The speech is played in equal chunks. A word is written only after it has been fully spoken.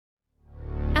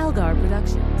Algar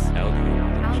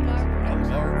Productions.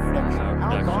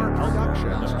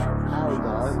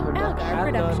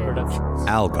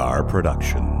 Algar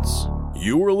Productions.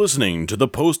 You are listening to the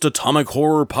Post-Atomic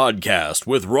Horror Podcast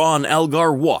with Ron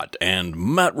Algar Watt and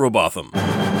Matt Robotham.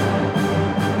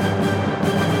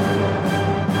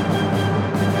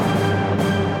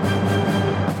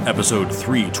 Episode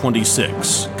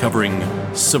 326, covering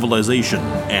Civilization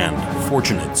and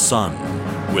Fortunate Son,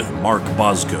 with Mark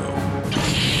Bosco.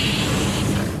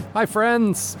 Hi,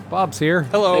 friends. Bob's here.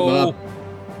 Hello.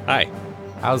 Hi.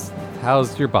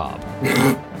 How's your Bob?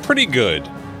 Pretty good.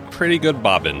 Pretty good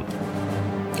bobbin.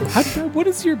 What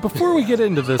is your? Before we get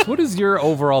into this, what is your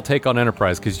overall take on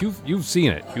Enterprise? Because you've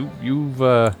seen it.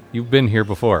 You've been here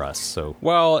before us. So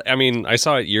Well, I mean, I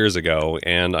saw it years ago,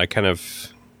 and I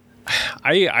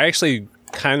actually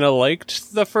kind of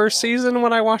liked the first season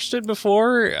when I watched it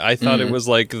before. I thought it was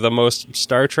like the most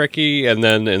Star Trek-y, and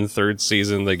then in third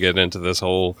season they get into this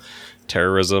whole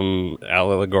terrorism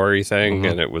allegory thing,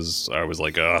 and I was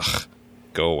like, ugh,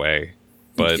 go away.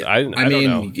 But Yeah, I don't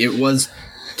know. It was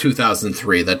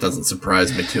 2003. That doesn't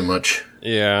surprise me too much.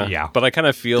 Yeah. But I kind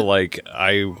of feel like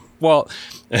I'll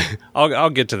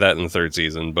get to that in the third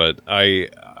season, but I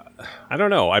don't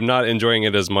know. I'm not enjoying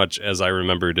it as much as I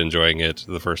remembered enjoying it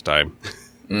the first time.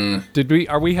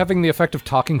 are we having the effect of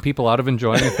talking people out of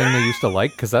enjoying a thing they used to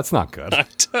like? Because that's not good.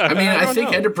 I mean, I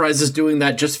think know. Enterprise is doing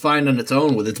that just fine on its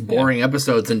own with its boring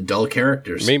episodes and dull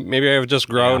characters. Maybe I've just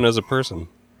grown as a person.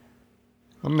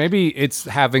 Well, maybe it's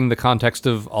having the context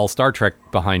of all Star Trek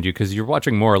behind you because you're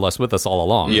watching more or less with us all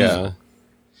along. Yeah.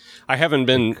 I haven't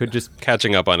been Could just-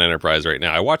 catching up on Enterprise right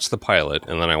now. I watched the pilot,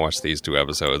 and then I watched these two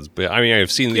episodes. But I mean,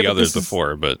 I've seen the but others this is-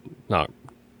 before, but not.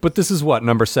 But this is what,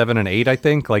 number 7 and 8, I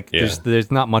think? Like, Yeah.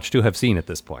 there's not much to have seen at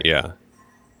this point. Yeah.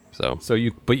 So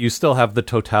But you still have the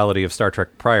totality of Star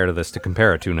Trek prior to this to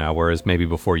compare it to now, whereas maybe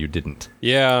before you didn't.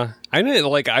 yeah, I didn't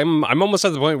like. I'm almost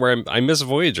at the point where I miss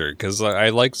Voyager because I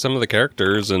like some of the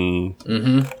characters, and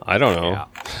I don't know. Yeah.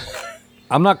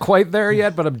 I'm not quite there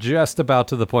yet, but I'm just about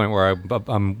to the point where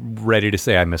I'm ready to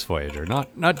say I miss Voyager.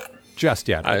 Not just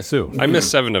yet, but soon. I miss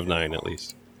 7 of 9 at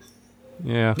least.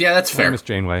 Yeah, that's fair. I miss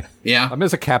Janeway. Yeah. I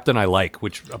miss a captain I like,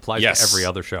 which applies Yes. to every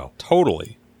other show.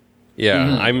 Totally.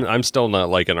 Yeah, I'm still not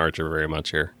liking Archer very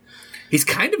much here. He's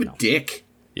kind of a dick.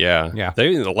 Yeah, Yeah.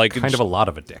 They like Kind of a lot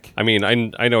of a dick. I mean,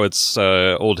 I know it's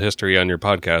old history on your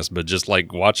podcast, but just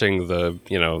like watching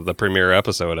the premiere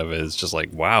episode of it is just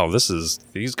like, wow,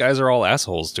 these guys are all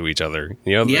assholes to each other.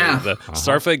 Yeah. The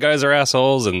Starfleet guys are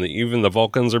assholes, and even the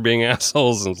Vulcans are being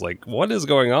assholes. And it's like, what is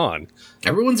going on?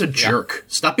 Everyone's a jerk.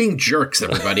 Stop being jerks,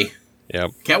 everybody. Yeah,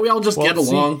 Can't we all just get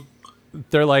see- along?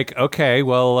 They're like, okay,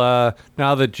 well,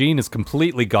 now that Gene is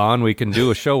completely gone, we can do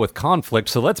a show with conflict,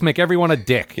 so let's make everyone a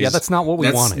dick. Yeah, that's not what we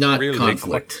That's wanted. not Really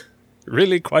conflict.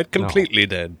 really quite completely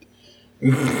dead.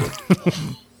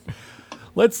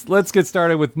 Let's get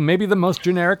started with maybe the most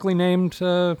generically named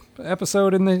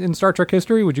episode in Star Trek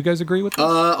history. Would you guys agree with this?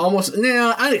 Almost.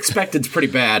 Nah, unexpected's pretty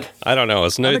bad. I don't know.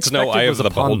 It's no Unexpected Eye of was a the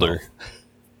pun, Beholder.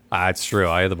 It's true.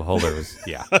 Eye of the Beholder was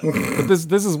but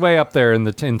this is way up there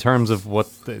in terms of what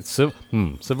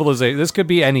civilization. This could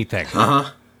be anything.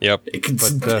 Yep.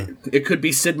 It could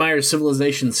be Sid Meier's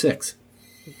Civilization 6.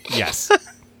 Yes.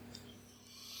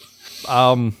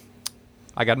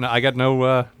 I got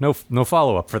no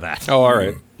follow up for that. Oh, all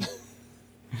right.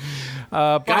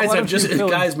 Bob, why don't you fill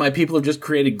in- Guys, my people have just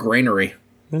created Granary.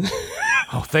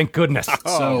 Oh, thank goodness.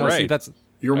 So right. See, that's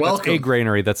you're welcome. a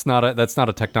granary. That's not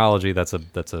a technology. That's a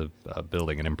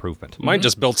building and improvement. Mine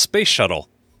just built space shuttle.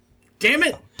 Damn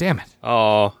it! Damn it.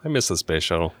 Oh, I miss the space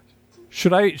shuttle.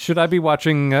 Should I be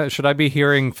watching? Should I be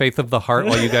hearing Faith of the Heart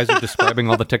while you guys are describing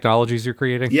all the technologies you're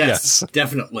creating? Yes,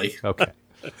 definitely. Okay.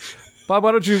 Bob,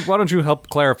 why don't you help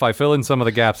clarify, fill in some of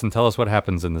the gaps, and tell us what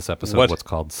happens in this episode? What's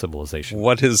called Civilization?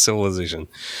 What is civilization?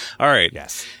 All right.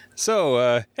 Yes.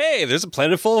 So, hey, there's a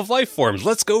planet full of life forms.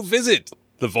 Let's go visit.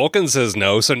 The Vulcan says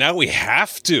no, so now we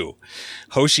have to.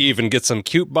 Hoshi even gets some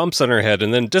cute bumps on her head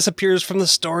and then disappears from the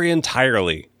story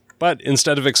entirely. But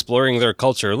instead of exploring their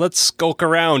culture, let's skulk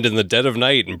around in the dead of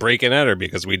night and break in at her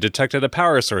because we detected a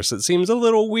power source that seems a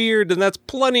little weird, and that's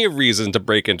plenty of reason to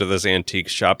break into this antique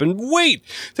shop. And wait,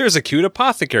 there's a cute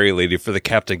apothecary lady for the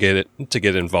Cap to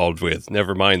get involved with.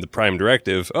 Never mind the Prime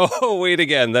Directive. Oh, wait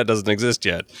again, that doesn't exist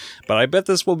yet. But I bet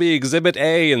this will be Exhibit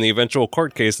A in the eventual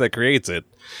court case that creates it.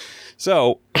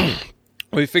 So,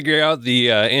 We figure out the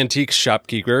antique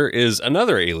shopkeeper is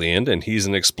another alien, and he's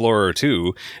an explorer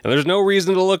too. And there's no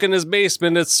reason to look in his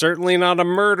basement. It's certainly not a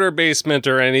murder basement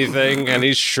or anything, and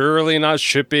he's surely not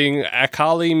shipping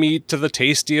Akali meat to the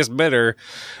tastiest bidder.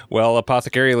 Well,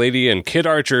 Apothecary Lady and Kid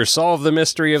Archer solve the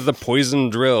mystery of the poison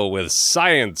drill with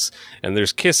science, and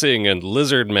there's kissing and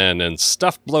lizard men, and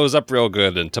stuff blows up real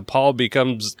good, and T'Pol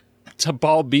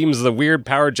beams the weird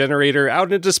power generator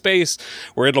out into space,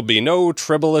 where it'll be no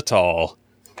trouble at all.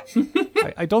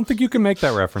 I don't think you can make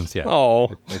that reference yet.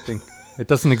 Oh. I think it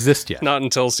doesn't exist yet. Not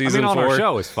until season 4. on our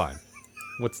show is fine.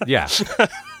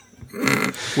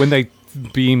 When they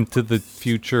beam to the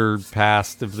future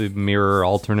past of the mirror,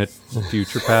 alternate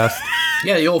future past.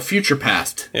 Yeah, the old future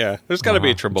past. Yeah, there's got to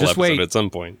be a triple Just episode wait. at some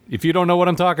point. If you don't know what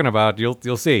I'm talking about,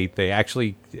 you'll see. They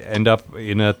actually end up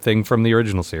in a thing from the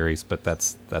original series, but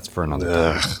that's for another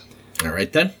time. All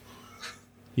right, then.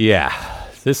 Yeah.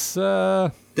 This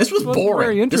was very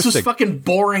boring. This was interesting. fucking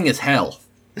boring as hell.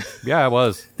 Yeah, it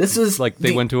was. This is Like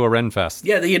they went to a Renfest.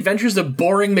 Yeah, the adventures of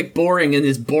Boring McBoring and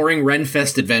his boring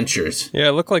Renfest adventures. Yeah,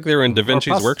 it looked like they were in Da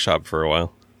Vinci's Pus- workshop for a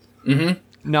while.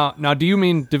 Now, do you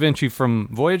mean Da Vinci from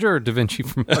Voyager or Da Vinci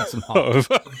from Hudson Hawk?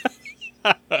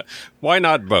 Why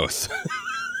not both?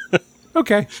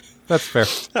 Okay, that's fair.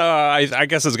 I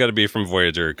guess it's got to be from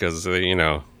Voyager because he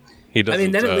doesn't. I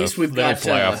mean, then at least we've they don't got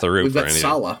fly off the roof we've or got anything.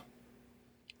 Sala.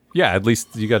 Yeah, at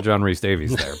least you got John Rhys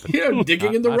Davies there. But You're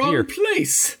digging in the not wrong here.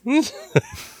 place.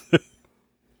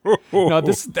 no,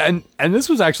 this and this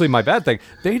was actually my bad thing.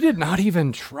 They did not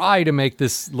even try to make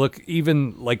this look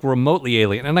even like remotely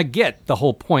alien. And I get the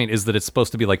whole point is that it's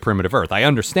supposed to be like primitive Earth. I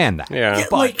understand that. Yeah. Yeah,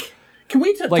 But- like, can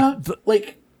we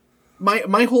Like,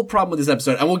 my whole problem with this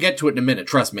episode, and we'll get to it in a minute,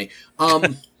 trust me,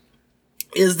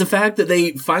 is the fact that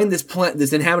they find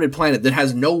this inhabited planet that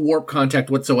has no warp contact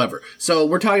whatsoever. So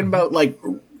we're talking about like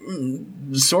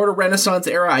sort of Renaissance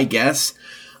era, I guess.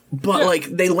 But like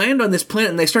they land on this planet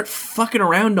and they start fucking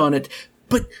around on it,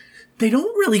 but they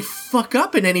don't really fuck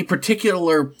up in any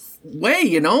particular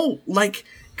way, like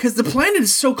because the planet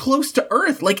is so close to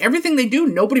Earth. Like everything they do,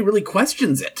 nobody really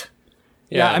questions it.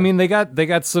 Yeah, I mean they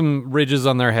got some ridges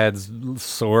on their heads,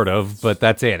 sort of, but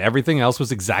that's it. Everything else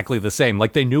was exactly the same.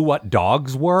 Like they knew what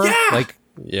dogs were.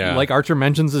 Yeah. Like Archer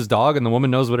mentions his dog, and the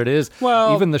woman knows what it is.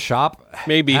 Well, even the shop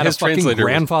maybe had his a fucking translator was-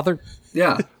 grandfather.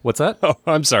 Yeah. What's that? Oh,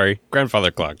 I'm sorry.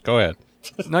 Grandfather clock. Go ahead.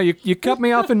 No, you cut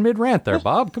me off in mid rant there,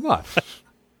 Bob. Come on.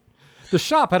 The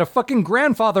shop had a fucking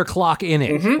grandfather clock in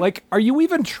it. Mm-hmm. Like, are you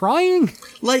even trying?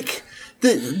 Like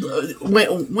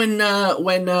when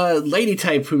Lady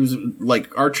Type, who's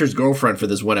like Archer's girlfriend for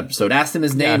this one episode, asked him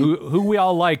his Yeah, name. who we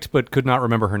all liked but could not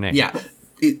remember her name. Yeah.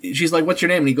 She's like, "What's your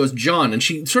name?" And he goes, "John." And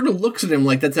she sort of looks at him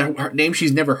like that's a name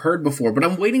she's never heard before. But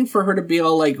I'm waiting for her to be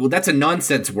all like, "Well, that's a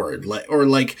nonsense word," or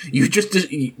like you just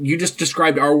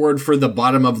described our word for the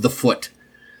bottom of the foot.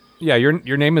 Yeah, your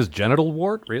name is Genital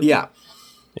Wart, really? Yeah.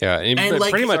 Yeah, And,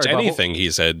 like- pretty much Sorry, Bubble. anything he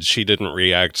said, she didn't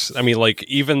react. I mean, like,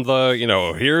 even the,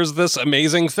 here's this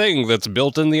amazing thing that's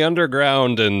built in the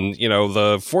underground and,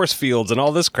 the force fields and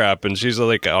all this crap. And she's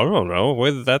like, I don't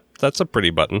know, that's a pretty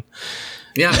button.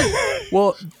 Yeah.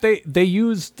 Well, they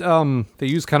used kind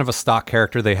of a stock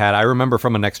character they had. I remember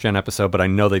from a Next Gen episode, but I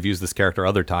know they've used this character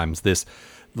other times. This,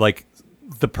 like,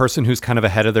 the person who's kind of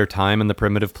ahead of their time in the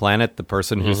primitive planet, the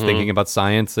person who's thinking about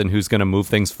science and who's going to move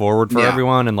things forward for Yeah.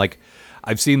 everyone. And like,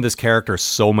 I've seen this character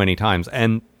so many times,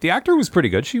 and the actor was pretty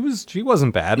good. She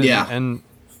wasn't bad. And, Yeah. and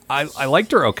I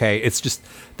liked her okay. It's just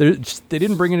they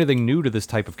didn't bring anything new to this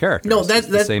type of character. No, It's that's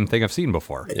the same thing I've seen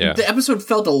before. Yeah. The episode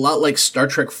felt a lot like Star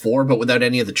Trek 4, but without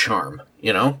any of the charm.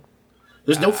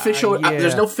 There's no fish. yeah.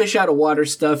 There's no fish out of water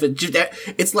stuff.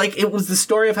 It's like it was the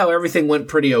story of how everything went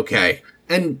pretty okay,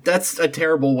 and that's a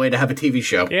terrible way to have a TV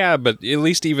show. Yeah, but at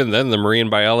least even then, the marine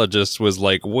biologist was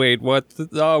like, wait, what?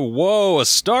 Whoa, a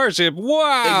starship.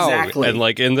 Wow. Exactly. And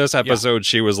like in this episode,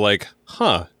 she was like,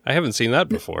 I haven't seen that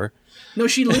before. No,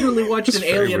 she literally watched an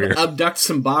very alien weird. abduct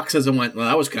some boxes and went, "Well,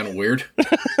 that was kind of weird."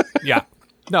 Yeah.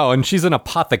 No, and she's an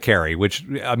apothecary, which,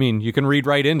 I mean, you can read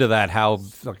right into that how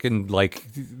fucking, like,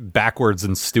 backwards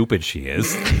and stupid she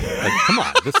is. Like, come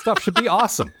on, this stuff should be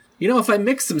awesome. If I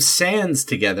mix some sands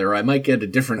together, I might get a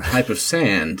different type of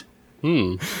sand.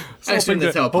 I assume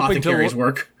that's how apothecaries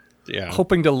work. Yeah.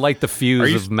 Hoping to light the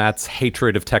fuse you- of Matt's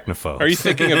hatred of technophobes. Are you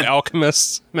thinking of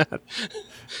alchemists, Matt?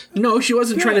 No, she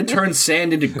wasn't trying to turn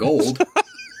sand into gold.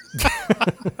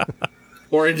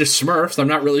 Or into Smurfs, I'm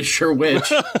not really sure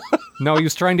which. No, he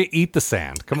was trying to eat the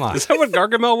sand. Come on. Is that what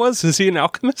Gargamel was? Is he an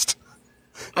alchemist?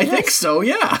 I think so,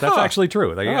 yeah. That's actually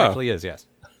true. That actually is, yes.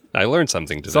 I learned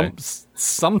something today.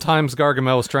 Sometimes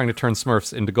Gargamel was trying to turn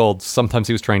Smurfs into gold. Sometimes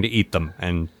he was trying to eat them,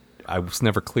 and I was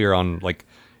never clear on, like,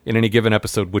 in any given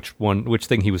episode, which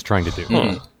thing he was trying to do.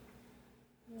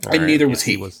 And neither was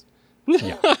he.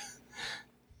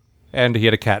 And he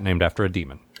had a cat named after a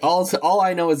demon. All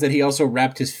I know is that he also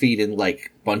wrapped his feet in,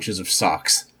 like, bunches of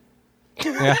socks.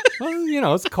 Yeah,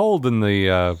 well, it's cold in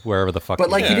the wherever the fuck. But,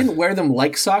 like, he didn't wear them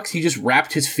like socks. He just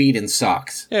wrapped his feet in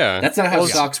socks. Yeah. That's not how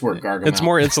socks work, Gargamel. It's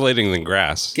more insulating than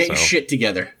grass. Get your shit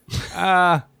together.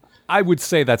 I would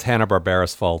say that's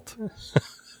Hanna-Barbera's fault.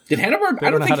 Did Hanna-Barbera... I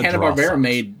don't know how think to draw Hanna-Barbera socks.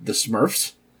 made the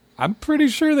Smurfs. I'm pretty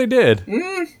sure they did.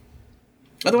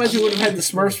 Otherwise, we would have had the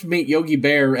Smurfs meet Yogi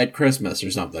Bear at Christmas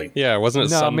or something. Yeah, wasn't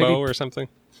it No, Sumbo maybe- or something?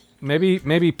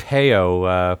 Maybe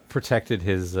Peo protected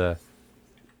his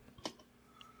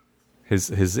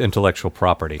intellectual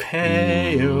property.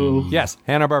 Hey-o. Yes,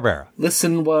 Hanna-Barbera.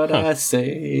 Listen what I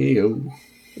say. Oh.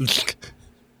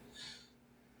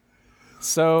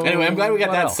 So Anyway, I'm glad we got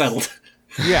what that else? settled.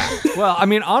 Yeah. Well, I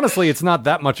mean, honestly, it's not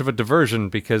that much of a diversion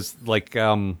because, like,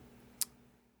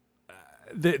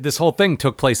 this whole thing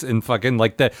took place in fucking,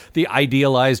 like, the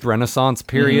idealized Renaissance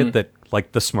period that,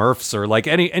 like, the Smurfs or, like,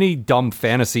 any dumb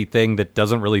fantasy thing that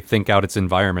doesn't really think out its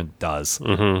environment does.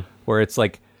 Where it's,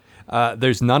 like,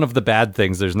 there's none of the bad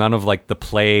things. There's none of, like, the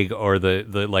plague or the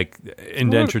like,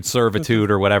 indentured servitude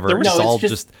or whatever. It's No, all it's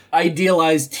just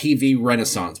idealized TV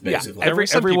Renaissance, basically. There were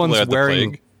some people everyone's who had the wearing...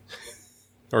 plague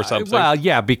or something. Well,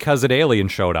 yeah, because an alien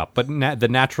showed up. But the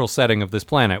natural setting of this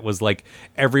planet was like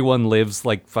everyone lives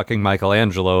like fucking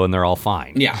Michelangelo, and they're all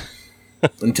fine. Yeah.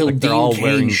 Until they're all Dean Cain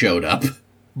wearing showed up.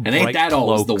 And ain't Bright that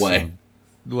always the cloaks way? and-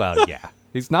 well, yeah,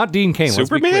 he's not Dean Cain. Let's be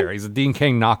Superman? clear, he's a Dean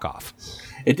Cain knockoff.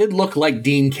 It did look like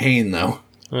Dean Cain, though.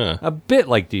 A bit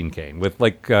like Dean Cain, with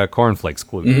like cornflakes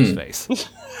glued to his face.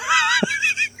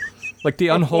 Like the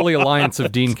unholy alliance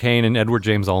of Dean Cain and Edward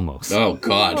James Olmos. Oh,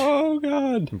 God. Oh,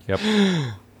 God. Yep.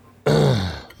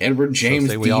 Edward James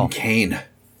say we Dean all. Cain.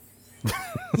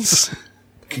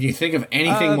 Can you think of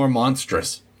anything more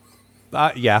monstrous?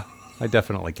 Yeah, I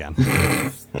definitely can.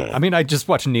 I mean, I just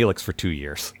watched Neelix for 2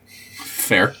 years.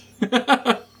 Fair.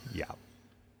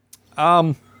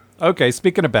 Yeah. Okay,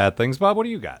 speaking of bad things, Bob, what do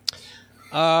you got?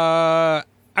 I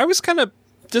was kind of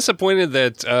disappointed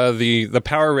that the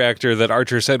power reactor that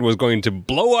Archer said was going to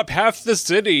blow up half the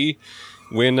city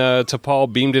when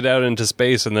T'Pol beamed it out into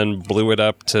space and then blew it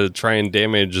up to try and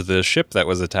damage the ship that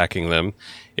was attacking them.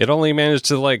 It only managed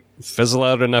to, like, fizzle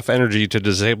out enough energy to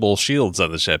disable shields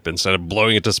on the ship instead of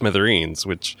blowing it to smithereens,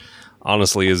 which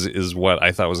honestly is what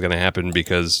I thought was going to happen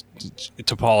because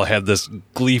T'Pol had this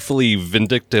gleefully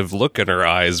vindictive look in her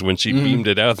eyes when she beamed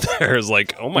it out there. It's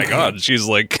like, oh my God, she's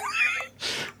like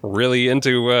really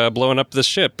into blowing up the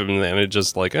ship. And then it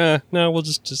just like, no, we'll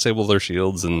just disable their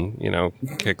shields and,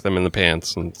 kick them in the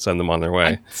pants and send them on their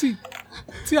way. See,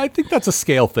 I think that's a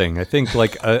scale thing. I think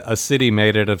like a city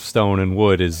made out of stone and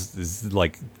wood is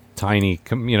like tiny,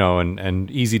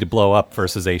 and easy to blow up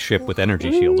versus a ship with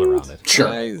energy shields around it.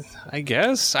 Sure. I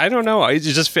guess. I don't know. It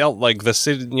just felt like the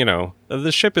city,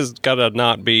 the ship has got to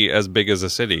not be as big as a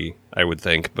city, I would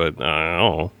think, but I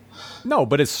don't know. No,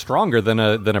 but it's stronger than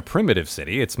a primitive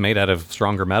city. It's made out of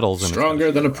stronger metals. And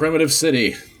Stronger than a primitive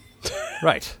city.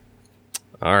 right.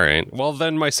 All right. Well,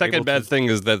 then my second bad thing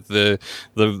is that the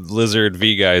lizard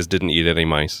V guys didn't eat any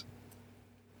mice.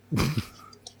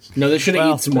 No, they should have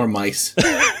eaten some more mice.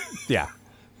 Yeah.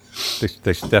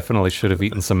 They definitely should have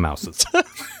eaten some mouses.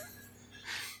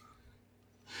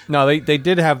 No, they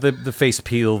did have the face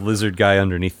peel lizard guy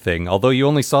underneath thing, although you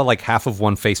only saw like half of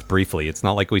one face briefly. It's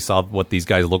not like we saw what these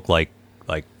guys look like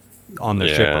on their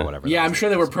ship or whatever. Yeah, I'm sure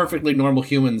they were perfectly normal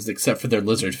humans except for their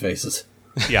lizard faces.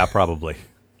 Yeah, probably.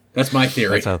 That's my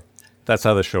theory. That's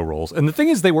how the show rolls. And the thing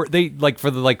is, they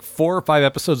for the 4 or 5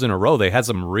 episodes in a row, they had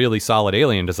some really solid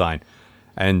alien design,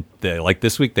 and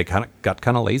this week they got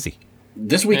kind of lazy.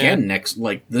 This weekend, next,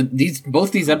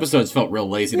 both these episodes felt real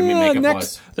lazy to me.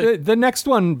 Makeup-wise. The next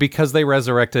one, because they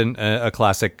resurrected a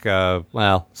classic,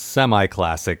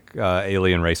 semi-classic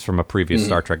alien race from a previous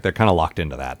Star Trek. They're kind of locked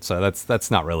into that, so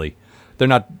that's not really. They're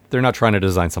not trying to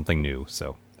design something new.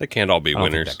 So They can't all be I don't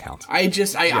winners. think that counts.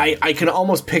 I can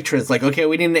almost picture it's like, okay,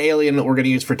 we need an alien that we're going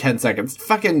to use for 10 seconds.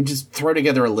 Fucking just throw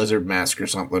together a lizard mask or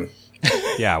something.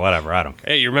 Yeah, whatever. I don't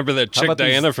care. Hey, you remember that chick about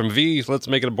these- Diana from V? Let's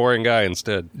make it a boring guy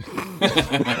instead.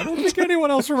 I don't think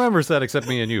anyone else remembers that except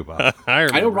me and you, Bob. I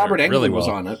I know Robert remember it Englund really was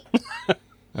well. on it.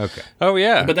 Okay. Oh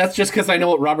yeah. But that's just because I know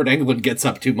what Robert Englund gets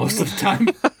up to most of the time.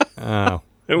 Oh.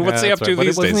 What's he Yeah, up that's to right. But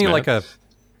these wasn't days, he man? like a?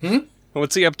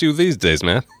 What's he up to these days,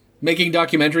 man? Making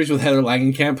documentaries with Heather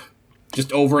Langenkamp.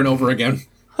 Just over and over again.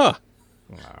 Huh.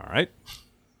 All right.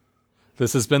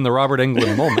 This has been the Robert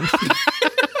Englund moment.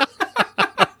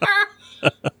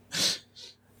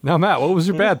 Now, Matt, what was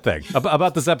your bad thing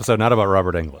about this episode, not about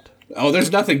Robert Englund? Oh,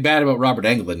 there's nothing bad about Robert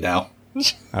Englund, Al.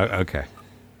 Okay.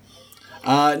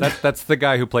 That's the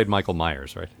guy who played Michael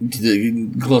Myers, right?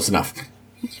 Close enough.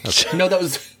 Okay. No, that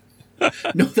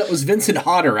was Vincent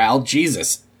Hodder, Al.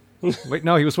 Jesus. Wait,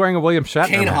 no, he was wearing a William Shatner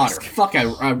Kane mask. Hodder. Fuck,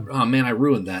 oh man, I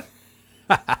ruined that.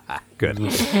 Good.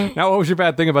 Now, what was your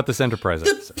bad thing about this Enterprise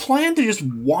The episode? plan to just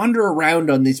wander around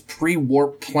on this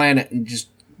pre-warp planet and just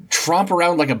tromp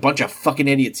around like a bunch of fucking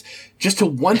idiots, just to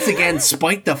once again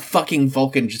spite the fucking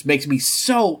Vulcan, just makes me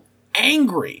so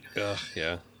angry.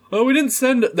 Yeah. Oh, they didn't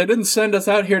send us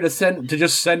out here to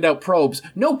just send out probes.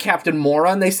 No, Captain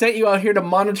Moron, they sent you out here to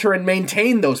monitor and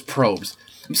maintain those probes.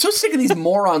 I'm so sick of these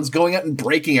morons going out and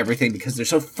breaking everything because they're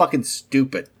so fucking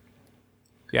stupid.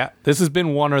 Yeah, this has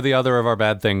been one or the other of our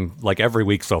bad thing, like, every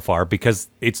week so far, because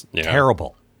it's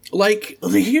terrible. Like,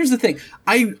 here's the thing.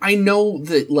 I know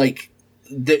that, like,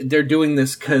 they're doing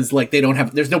this because, like,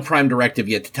 there's no prime directive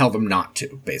yet to tell them not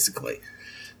to, basically.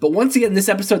 But once again, this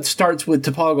episode starts with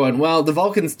T'Pol going, well, the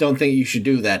Vulcans don't think you should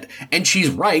do that. And she's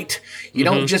right. You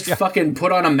don't just fucking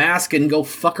put on a mask and go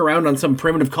fuck around on some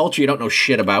primitive culture you don't know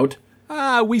shit about.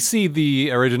 We see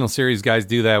the original series guys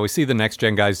do that. We see the next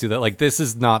gen guys do that. Like, this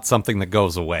is not something that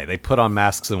goes away. They put on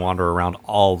masks and wander around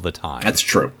all the time. That's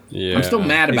true. Yeah. I'm still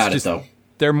mad about it, though.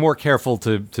 They're more careful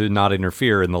to not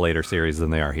interfere in the later series than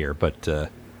they are here,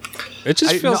 but... It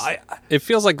just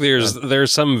feels like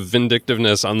there's some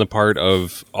vindictiveness on the part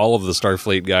of all of the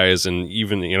Starfleet guys, and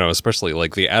even, especially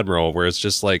like the Admiral, where it's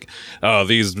just like, oh,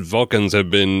 these Vulcans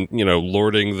have been,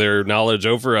 lording their knowledge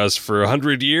over us for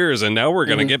 100 years, and now we're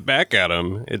going to get back at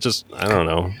them. It just, I don't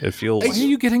know. It feels... Why are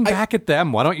you getting back at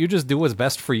them? Why don't you just do what's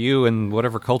best for you and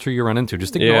whatever culture you run into?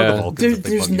 Just ignore the Vulcans.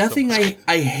 There's nothing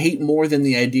I hate more than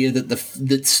the idea that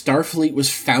that Starfleet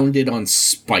was founded on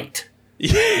spite.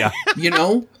 Yeah.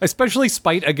 Especially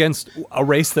spite against a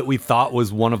race that we thought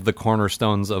was one of the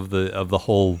cornerstones of the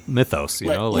whole mythos,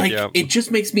 It just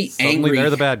makes me suddenly angry.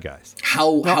 They're the bad guys. How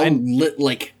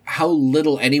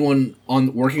little anyone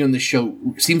working on the show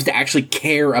seems to actually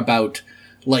care about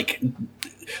like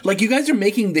you guys are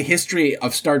making the history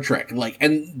of Star Trek,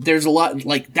 and there's a lot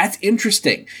that's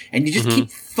interesting, and you just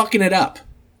keep fucking it up.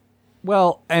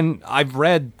 Well, and I've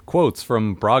read quotes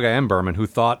from Braga and Berman who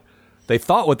thought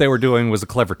what they were doing was a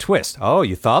clever twist. Oh,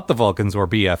 you thought the Vulcans were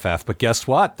BFF, but guess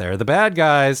what? They're the bad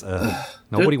guys.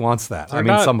 Nobody wants that. I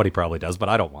mean, somebody probably does, but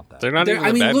I don't want that. They're not even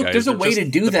the bad guys. There's a way to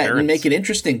do that and make it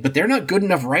interesting, but they're not good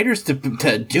enough writers to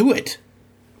do it.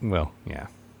 Well, yeah.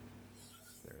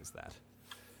 There is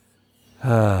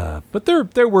that. But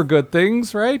there were good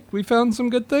things, right? We found some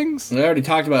good things. I already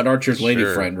talked about Archer's lady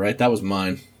friend, right? That was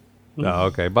mine. Oh,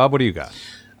 okay. Bob, what do you got?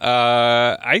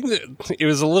 It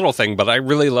was a little thing, but I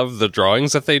really loved the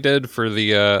drawings that they did for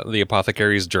the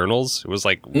apothecary's journals. It was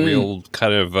like real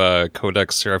kind of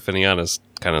Codex Seraphinianus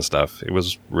kind of stuff. It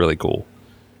was really cool.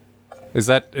 Is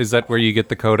that where you get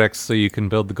the codex so you can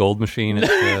build the gold machine?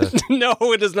 No,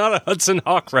 it is not a Hudson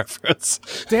Hawk reference.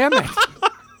 Damn it!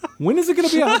 When is it going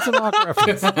to be a Hudson Hawk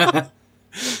reference?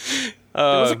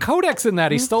 There was a codex in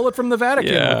that. He stole it from the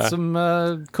Vatican with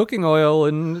some cooking oil,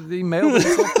 and he mailed it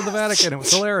to the Vatican. It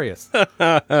was hilarious.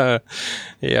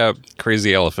 Yeah,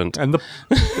 crazy elephant. And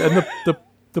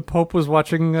the Pope was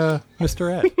watching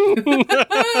Mr. Ed.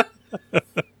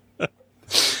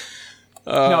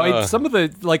 No, some of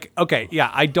the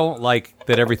I don't like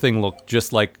that everything looked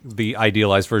just like the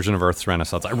idealized version of Earth's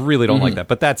Renaissance. I really don't like that.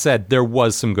 But that said, there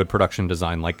was some good production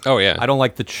design. I don't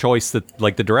like the choice that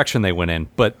the direction they went in,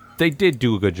 but they did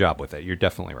do a good job with it. You're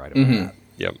definitely right about that.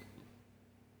 Yep.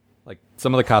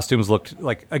 Some of the costumes looked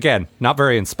again, not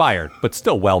very inspired, but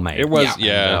still well made. It was,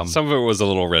 some of it was a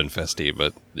little Ren-festy,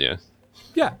 but yeah.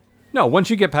 Yeah. No, once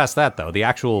you get past that, though, the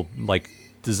actual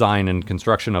design and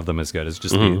construction of them is good. It's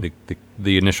just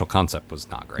the initial concept was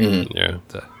not great. Yeah.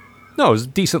 No, it was a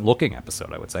decent looking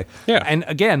episode, I would say. Yeah. And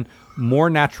again,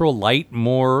 more natural light,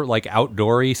 more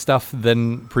outdoory stuff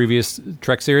than previous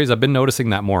Trek series. I've been noticing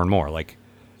that more and more.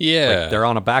 They're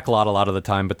on a backlot a lot of the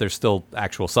time, but there's still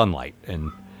actual sunlight,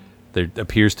 and there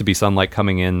appears to be sunlight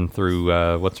coming in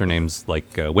through what's her name's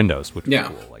windows, which is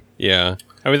cool. Yeah.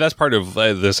 I mean, that's part of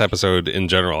this episode in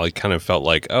general. I kind of felt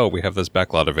like, oh, we have this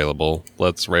backlot available.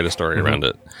 Let's write a story around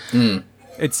it.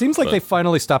 It seems like they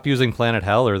finally stopped using Planet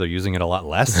Hell, or they're using it a lot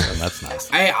less, and that's nice.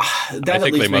 That at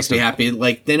least makes me happy.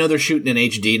 They know they're shooting in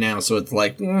HD now, so it's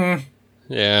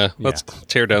Yeah, let's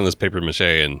tear down this paper mache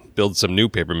and build some new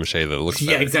paper mache that looks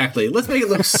better. Yeah, exactly. Let's make it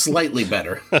look slightly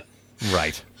better.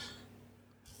 Right.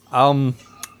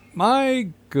 My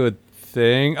good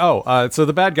thing. So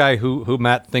the bad guy who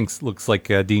Matt thinks looks like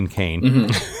Dean Cain.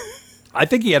 I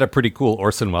think he had a pretty cool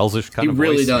Orson Welles-ish kind of voice.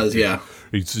 He really does, yeah.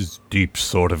 he's this deep,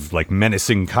 sort of like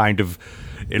menacing kind of,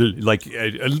 like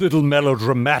a little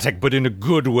melodramatic, but in a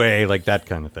good way, like that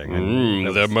kind of thing. And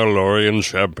The Malorian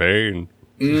champagne.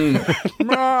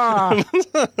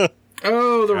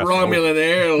 Oh, the Romulan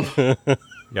ale.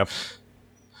 Yep.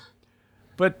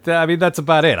 But I mean, that's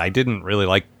about it. I didn't really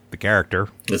like the character.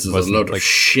 This is Wasn't, a load of like,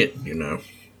 shit, you know.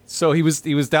 So he was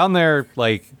down there,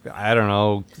 like, I don't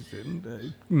know,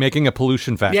 making a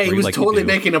pollution factory. Yeah, he was like you totally do.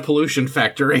 making a pollution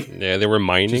factory. Yeah, they were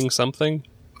mining something.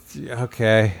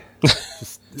 Okay.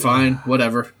 Fine,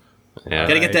 whatever. Yeah.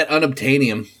 Gotta get that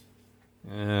unobtainium.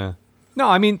 Yeah. No,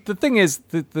 I mean, the thing is,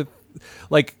 the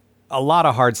like, a lot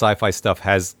of hard sci-fi stuff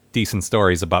has decent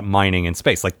stories about mining in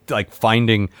space, like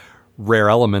finding rare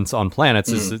elements on planets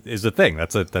is a thing.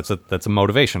 That's a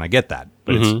motivation. I get that,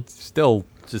 but it's still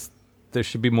just there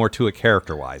should be more to it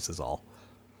character-wise. Is all.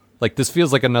 Like, this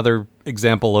feels like another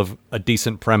example of a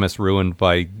decent premise ruined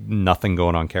by nothing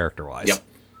going on character-wise. Yep.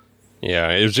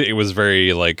 Yeah, it was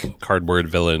very like cardboard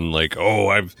villain. Like, oh,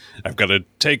 I've got to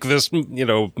take this,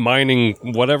 mining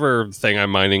whatever thing I'm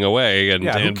mining away, and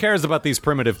Yeah, who and cares about these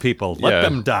primitive people? Let yeah,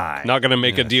 them die. Not going to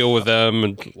make a deal with them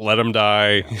and let them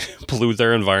die, pollute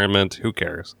their environment. Who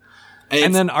cares?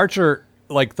 And then Archer,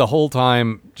 like, the whole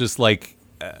time, just like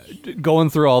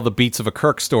going through all the beats of a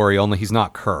Kirk story, only he's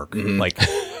not Kirk. Like,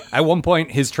 at one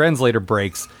point, his translator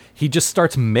breaks. He just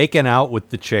starts making out with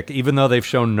the chick, even though they've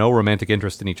shown no romantic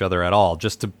interest in each other at all,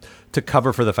 just to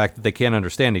cover for the fact that they can't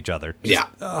understand each other. Just,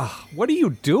 what are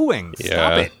you doing?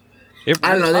 Stop it.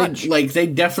 I don't know. They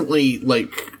definitely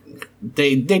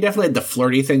they definitely had the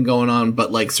flirty thing going on,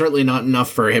 but like certainly not enough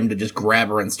for him to just grab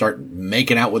her and start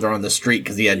making out with her on the street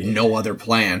because he had no other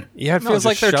plan. Yeah, it No, feels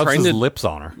like just they're shoves trying his to lips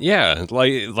on her. Yeah,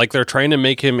 like they're trying to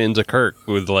make him into Kirk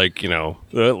with let's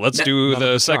do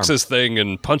the sexist thing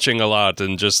and punching a lot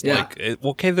and just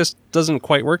okay, this doesn't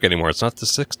quite work anymore. It's not the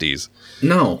 60s.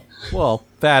 No. Well,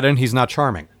 that and he's not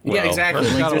charming. Yeah, exactly.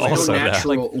 Like there's also no that.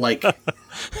 natural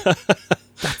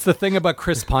That's the thing about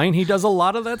Chris Pine. He does a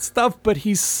lot of that stuff, but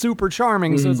he's super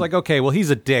charming. So it's like, okay, well, he's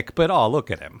a dick, but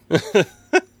look at him.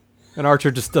 And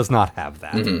Archer just does not have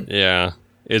that. Yeah.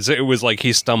 It was like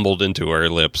he stumbled into her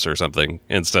lips or something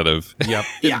instead of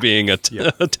it being a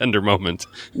tender moment.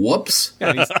 Whoops.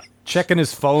 Yeah, he's checking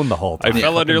his phone the whole time. I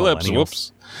fell on your lips. Millennials.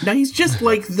 Whoops. Now he's just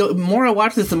like, the more I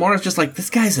watch this, the more it's just like, this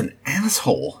guy's an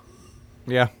asshole.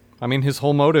 Yeah. I mean, his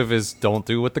whole motive is don't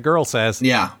do what the girl says.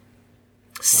 Yeah.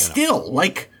 Still,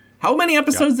 like, how many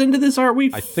episodes into this are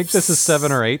we? I think this is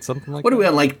 7 or 8, something like What that. are we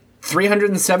on, like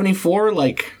 374?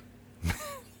 Like,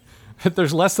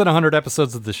 There's less than 100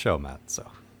 episodes of the show, Matt, so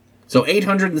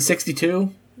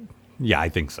 862? Yeah, I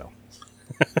think so.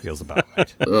 Feels about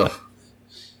right. Ugh.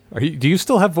 Do you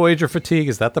still have Voyager fatigue?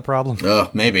 Is that the problem?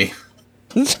 Maybe.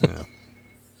 You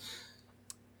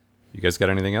guys got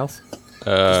anything else?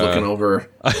 Just looking over,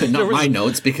 not my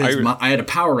notes, because I had a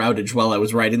power outage while I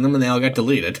was writing them, and they all got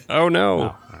deleted. Oh, no.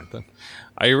 All right, then.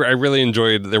 I really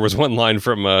enjoyed, there was one line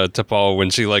from T'Pol when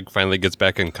she finally gets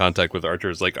back in contact with Archer.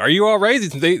 It's like, are you all right?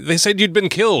 They said you'd been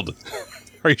killed.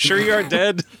 Are you sure you aren't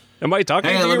dead? Am I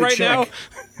talking Hang on, to you let me right check.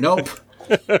 now? Nope.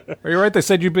 Are you right? They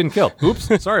said you'd been killed.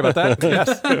 Oops. Sorry about that.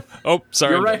 Yes. Oh,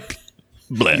 sorry. You're right.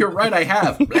 Bleh. You're right, I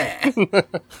have.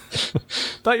 Bleh.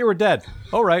 Thought you were dead.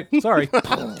 Oh, right. Sorry.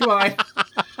 Goodbye.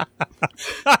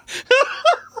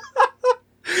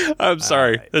 I'm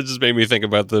sorry. That just made me think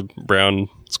about the Brown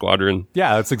Squadron.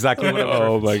 Yeah, that's exactly what I was.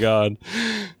 Oh, my God.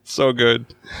 So good.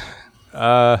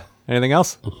 Anything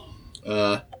else?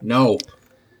 No.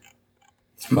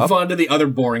 Let's move on to the other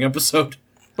boring episode.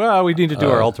 Well, we need to do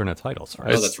our alternate titles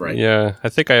first. Oh, that's right. Yeah, I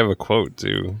think I have a quote,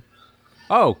 too.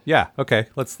 Oh, yeah. Okay.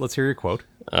 Let's hear your quote.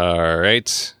 All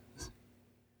right. Do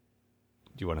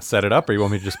you want to set it up, or you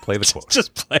want me to just play the quote?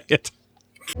 Just play it.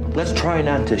 Let's try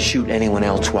not to shoot anyone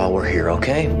else while we're here,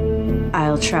 okay?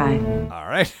 I'll try. All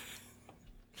right.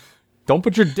 Don't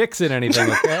put your dicks in anything,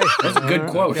 okay? That's a good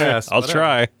quote. Yes, I'll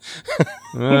whatever.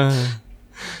 try.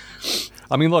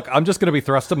 I mean, look, I'm just going to be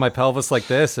thrusting my pelvis like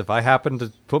this. If I happen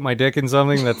to put my dick in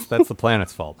something, that's the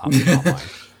planet's fault. Not mine.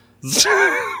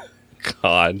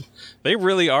 God. They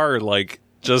really are,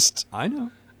 just... I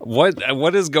know.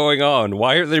 What is going on?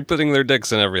 Why are they putting their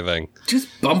dicks in everything? Just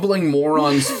bumbling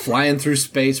morons flying through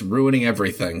space, ruining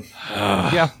everything.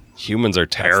 Yeah. Humans are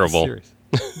terrible. Serious.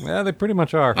 Yeah, they pretty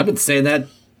much are. I've been saying that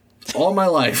all my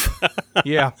life.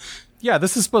 Yeah. Yeah,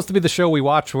 this is supposed to be the show we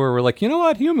watch where we're like, you know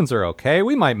what? Humans are okay.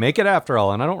 We might make it after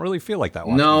all, and I don't really feel like that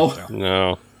watching No. this show.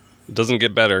 No. It doesn't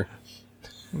get better.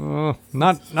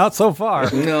 Not so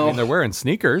far. No. I mean, they're wearing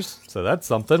sneakers, so that's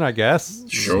something, I guess.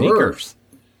 Sure. Sneakers.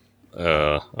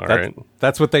 All right.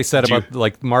 That's what they said Do you-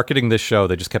 about marketing this show.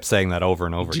 They just kept saying that over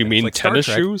and over. Do you again. mean It's like Star tennis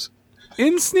Trek. shoes?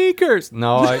 In sneakers.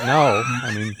 No.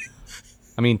 I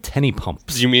mean tenny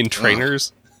pumps. You mean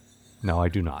trainers? No, I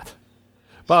do not.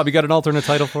 Bob, you got an alternate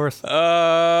title for us?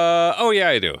 Oh yeah,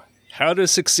 I do. How to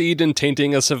succeed in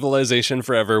tainting a civilization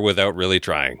forever without really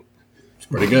trying. It's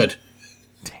pretty good.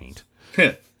 Taint.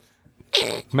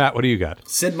 Matt, what do you got?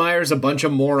 Sid Meier's A Bunch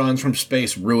of Morons from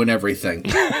Space Ruin Everything.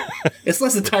 It's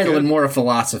less a title and more a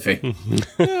philosophy.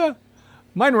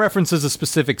 Mine references a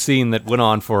specific scene that went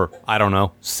on for,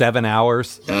 7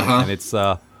 hours. And it's,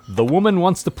 the woman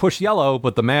wants to push yellow,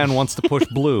 but the man wants to push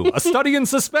blue. A study in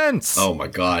suspense! Oh my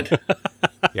god.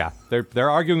 Yeah, they're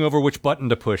arguing over which button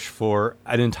to push for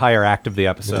an entire act of the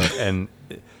episode, and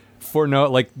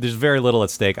there's very little at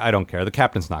stake. I don't care. The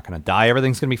captain's not going to die.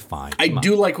 Everything's going to be fine. I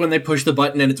do like when they push the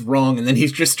button and it's wrong, and then he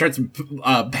just starts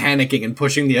panicking and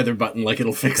pushing the other button like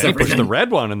it'll fix everything. Push the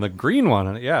red one and the green one,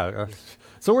 and yeah.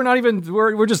 So we're not even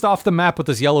we're just off the map with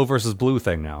this yellow versus blue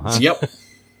thing now, huh? Yep.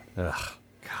 Ugh.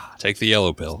 Take the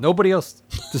yellow pill.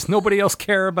 Does nobody else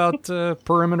care about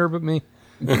perimeter but me?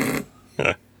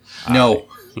 No.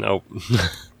 Nope.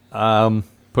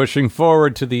 Pushing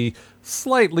forward to the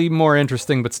slightly more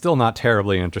interesting, but still not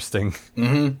terribly interesting,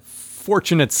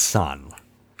 Fortunate Son.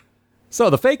 So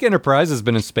the fake Enterprise has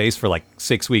been in space for like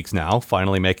 6 weeks now,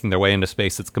 finally making their way into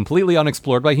space that's completely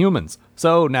unexplored by humans.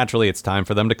 So naturally it's time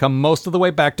for them to come most of the way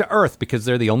back to Earth, because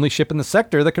they're the only ship in the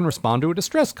sector that can respond to a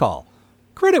distress call.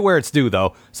 Credit where it's due,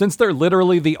 though. Since they're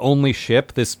literally the only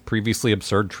ship, this previously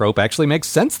absurd trope actually makes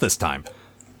sense this time.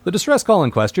 The distress call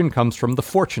in question comes from the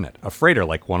Fortunate, a freighter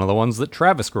like one of the ones that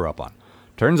Travis grew up on.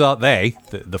 Turns out they,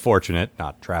 the Fortunate,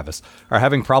 not Travis, are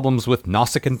having problems with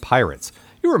Nausicaan pirates.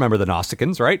 You remember the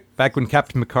Nausicaans, right? Back when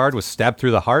Captain Picard was stabbed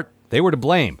through the heart, they were to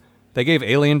blame. They gave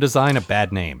alien design a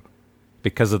bad name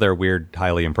because of their weird,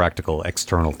 highly impractical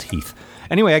external teeth.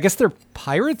 Anyway, I guess they're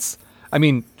pirates? I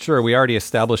mean, sure, we already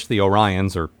established the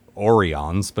Orions, or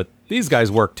Orions, but these guys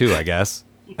work too, I guess.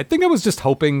 I think I was just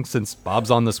hoping, since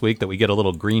Bob's on this week, that we get a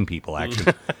little green people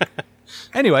action.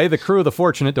 Anyway, the crew of the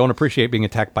Fortunate don't appreciate being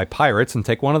attacked by pirates and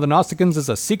take one of the Nausicaans as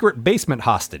a secret basement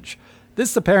hostage.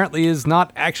 This apparently is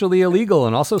not actually illegal,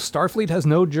 and also Starfleet has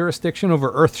no jurisdiction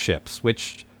over Earth ships,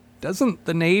 which doesn't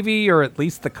the Navy, or at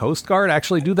least the Coast Guard,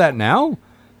 actually do that now?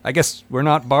 I guess we're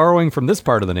not borrowing from this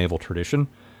part of the naval tradition.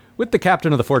 With the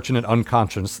captain of the Fortunate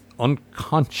unconscious,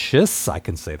 I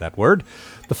can say that word,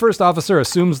 the first officer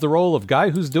assumes the role of guy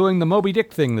who's doing the Moby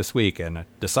Dick thing this week and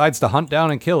decides to hunt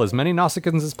down and kill as many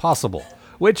Nausicaans as possible,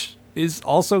 which is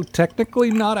also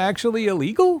technically not actually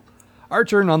illegal?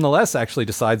 Archer, nonetheless, actually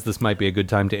decides this might be a good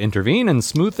time to intervene and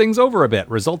smooth things over a bit,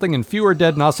 resulting in fewer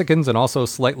dead Nausicaans and also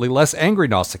slightly less angry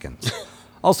Nausicaans.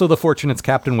 Also, the Fortunate's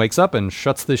captain wakes up and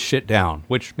shuts this shit down,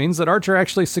 which means that Archer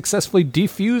actually successfully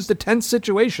defused a tense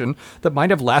situation that might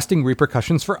have lasting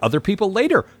repercussions for other people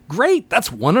later. Great!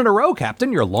 That's 1 in a row,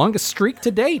 Captain. Your longest streak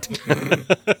to date.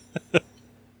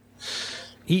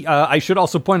 I should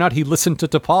also point out he listened to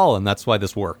T'Pol, and that's why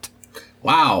this worked.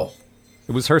 Wow.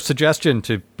 It was her suggestion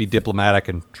to be diplomatic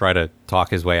and try to talk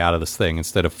his way out of this thing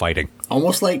instead of fighting.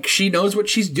 Almost like she knows what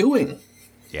she's doing.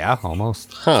 Yeah,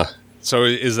 almost. Huh. So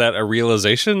is that a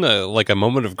realization, like a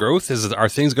moment of growth? Are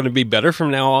things going to be better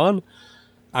from now on?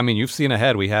 I mean, you've seen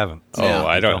ahead. We haven't. Oh,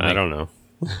 I don't know.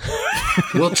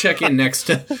 We'll check in next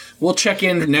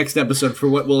episode for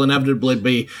what will inevitably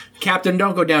be, Captain,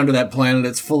 don't go down to that planet.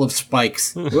 It's full of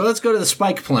spikes. Well, let's go to the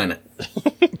spike planet.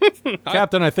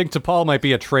 Captain, I think T'Pol might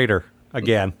be a traitor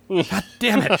again. God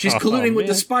damn it. She's colluding with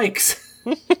the spikes.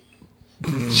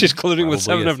 She's colluding with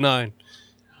 7 is. of 9.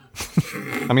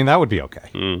 I mean, that would be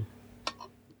okay.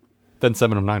 Then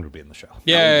 7 of 9 would be in the show.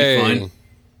 Yay. That would be fine.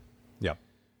 Yep.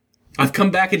 I've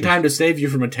come back in time to save you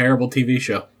from a terrible TV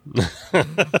show.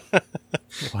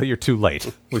 Well, you're too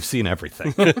late. We've seen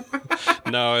everything.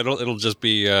 No, it'll just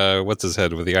be what's his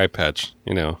head with the eye patch,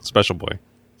 Special Boy.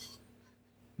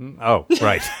 Oh,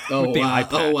 right. Oh, the eye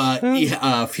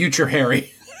patch. Future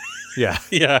Harry. Yeah.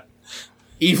 Yeah.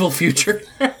 Evil Future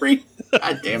Harry.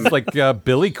 God damn it. It's like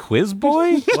Billy Quiz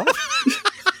Boy? What?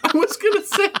 I was going to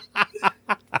say.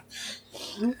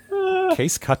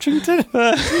 Case Cutchington?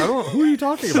 Who are you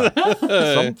talking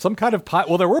about? Some kind of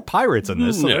well, there were pirates in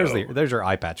this, so No. there's your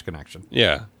eye patch connection.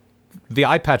 Yeah. The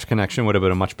eye patch connection would have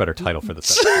been a much better title for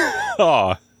this episode.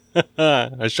 Oh,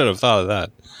 I should have thought of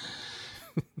that.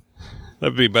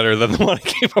 That'd be better than the one I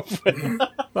came up with.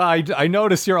 I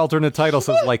noticed your alternate title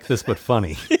says "Like This But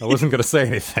Funny." I wasn't going to say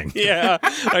anything. Yeah,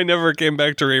 I never came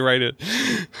back to rewrite it.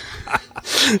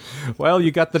 Well,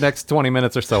 you got the next 20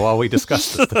 minutes or so while we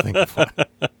discuss this to think of one.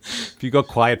 If you go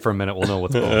quiet for a minute, we'll know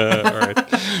what's going on. All right.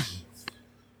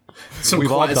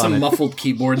 Some muffled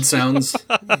keyboard sounds.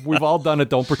 We've all done it.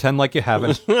 Don't pretend like you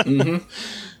haven't.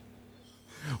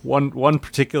 One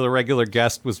particular regular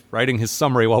guest was writing his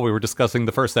summary while we were discussing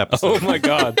the first episode. Oh my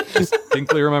god.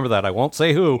 Distinctly remember that. I won't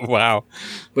say who. Wow.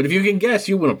 But if you can guess,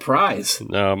 you win a prize.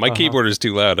 No, my keyboard is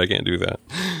too loud. I can't do that.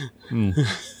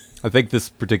 I think this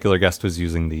particular guest was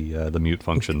using the mute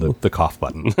function, the cough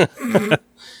button.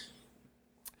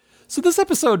 So this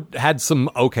episode had some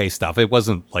okay stuff. It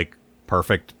wasn't like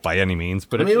perfect by any means,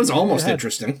 but I mean, it was almost had-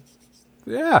 interesting.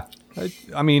 Yeah,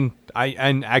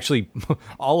 and actually,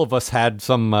 all of us had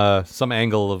some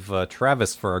angle of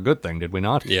Travis for a good thing, did we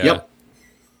not? Yeah. Yep.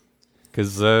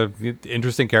 Because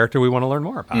interesting character we want to learn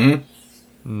more about.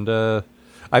 And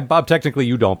Bob, technically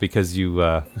you don't because you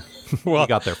Well, you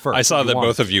got there first. I saw You that won.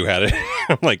 both of you had it.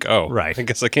 I'm like, oh, Right. I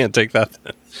guess I can't take that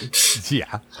then.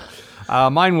 Yeah.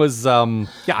 Mine was,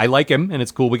 I like him, and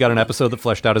it's cool. We got an episode that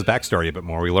fleshed out his backstory a bit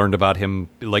more. We learned about him,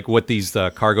 like what these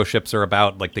cargo ships are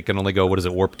about. Like they can only go,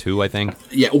 Warp 2, I think.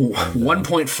 Yeah,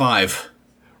 1.5.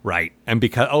 Right. And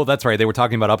because, that's right, they were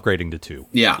talking about upgrading to 2.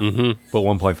 Yeah. But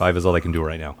 1.5 is all they can do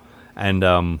right now. And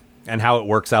how it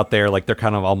works out there, like they're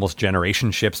kind of almost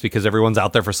generation ships because everyone's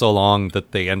out there for so long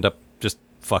that they end up just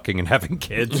fucking and having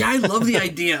kids. Yeah, I love the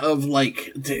idea of I'm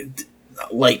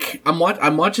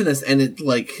watching this and it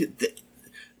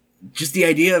just the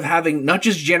idea of having not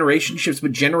just generation ships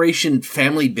but generation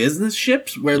family business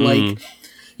ships where like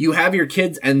you have your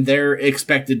kids and they're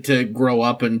expected to grow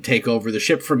up and take over the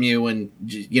ship from you and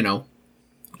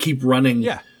keep running.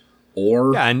 Yeah.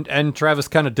 Or Yeah, and Travis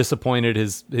kind of disappointed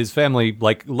his family,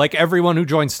 like everyone who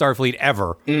joined Starfleet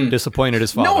ever disappointed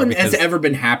his father. no one because has ever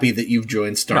been happy that you've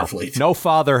joined Starfleet. No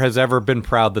father has ever been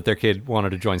proud that their kid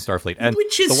wanted to join Starfleet. And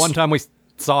Which is- the one time we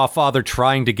saw a father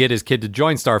trying to get his kid to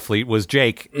join Starfleet was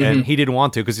Jake, and he didn't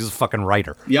want to because he's a fucking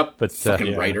writer. Yep, But,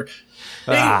 fucking writer.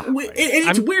 Ah, And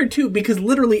it's weird too because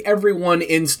literally everyone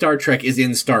in Star Trek is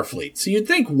in Starfleet. So you'd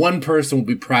think one person would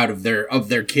be proud of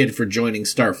their kid for joining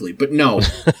Starfleet, but no.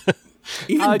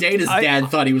 Even Data's dad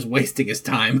thought he was wasting his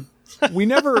time. We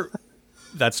never.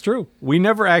 That's true. We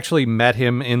never actually met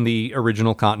him in the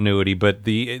original continuity, but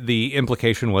the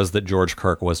implication was that George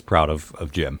Kirk was proud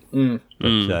of Jim. But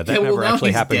that Yeah, well, never now actually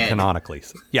he's happened dead. canonically.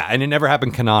 Yeah, and it never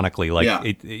happened canonically. Like, Yeah.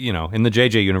 in the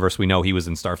JJ universe, we know he was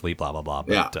in Starfleet, blah, blah, blah.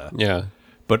 But, Yeah.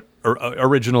 But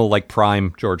original, like,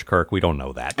 prime George Kirk, we don't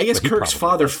know that. I guess But he Kirk's probably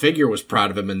father was. figure was proud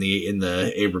of him in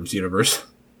the Abrams universe.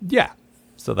 Yeah,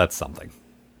 so that's something.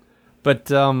 But,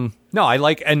 no, I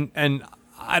like, and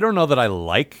I don't know that I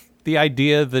like the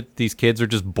idea that these kids are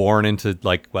just born into,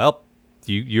 like, well,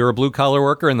 you're a blue-collar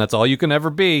worker and that's all you can ever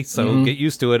be, so get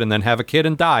used to it and then have a kid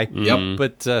and die. Yep.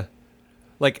 But,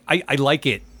 like, I like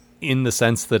it in the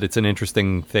sense that it's an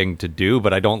interesting thing to do,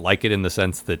 but I don't like it in the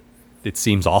sense that it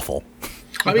seems awful.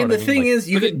 I mean, the thing Like, is,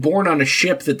 you get born on a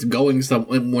ship that's going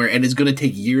somewhere and is going to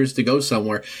take years to go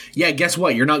somewhere. Yeah, guess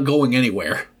what? You're not going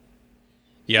anywhere.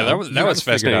 Yeah, that was You haven't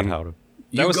figured out fascinating. how to.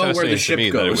 That was go where the fascinating to ship me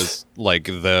that it goes. was like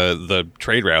the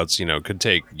trade routes, could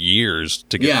take years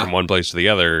to get Yeah. from one place to the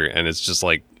other, and it's just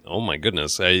like, oh my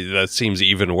goodness, that seems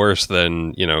even worse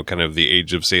than kind of the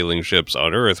age of sailing ships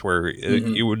on Earth, where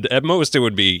it would at most it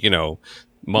would be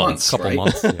months, Months, right?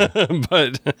 Months. Yeah.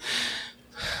 but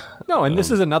No, and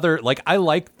this is another, like, I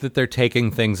like that they're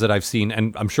taking things that I've seen,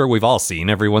 and I'm sure we've all seen,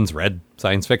 everyone's read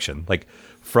science fiction, like,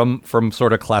 from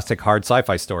sort of classic hard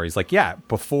sci-fi stories. Like, yeah,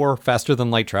 before faster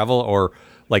than light travel, or,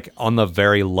 like, on the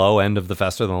very low end of the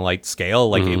faster than light scale,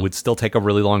 like, it would still take a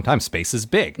really long time. Space is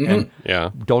big, and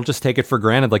yeah, don't just take it for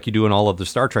granted like you do in all of the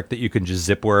Star Trek that you can just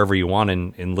zip wherever you want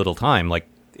in little time. Like,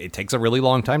 it takes a really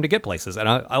long time to get places, and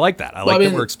I like that. I like mean,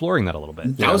 that we're exploring that a little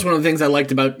bit. That was one of the things I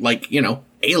liked about, like,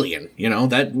 Alien.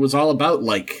 That was all about,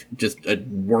 like, just a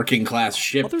working class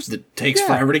ship there's- that takes yeah.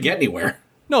 forever to get anywhere.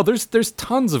 No, there's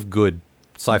tons of good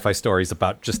sci-fi stories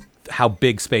about just how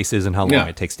big space is and how long Yeah.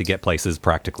 it takes to get places,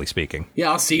 practically speaking.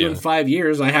 Yeah, I'll see you in 5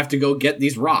 years. I have to go get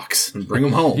these rocks and bring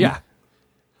them home. Yeah.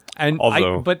 And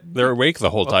although but they're awake the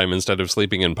whole time instead of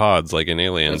sleeping in pods like in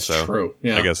Alien. That's so true.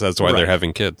 Yeah. I guess that's why Right. they're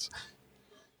having kids.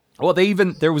 well,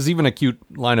 there was even a cute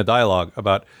line of dialogue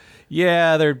about,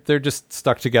 yeah, they're just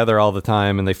stuck together all the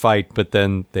time and they fight, but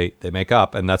then they make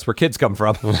up, and that's where kids come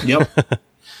from. Yep.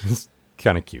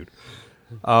 Kind of cute.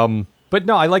 But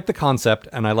no, I like the concept,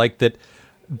 and I like that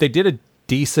they did a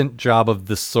decent job of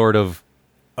this sort of,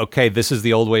 okay, this is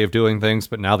the old way of doing things,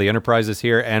 but now the Enterprise is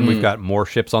here, and we've got more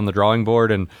ships on the drawing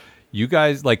board, and you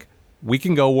guys, like, we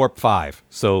can go warp 5,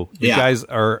 so you Yeah. guys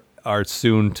are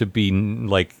soon to be,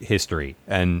 like, history,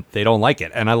 and they don't like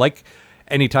it. And I like,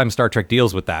 anytime Star Trek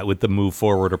deals with that, with the move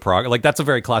forward or like that's a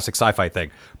very classic sci-fi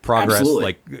thing. Progress, Absolutely.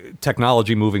 like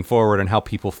technology moving forward, and how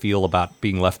people feel about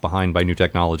being left behind by new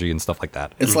technology and stuff like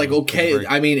that. It's like, okay,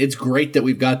 I mean, it's great that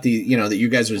we've got that you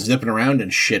guys are zipping around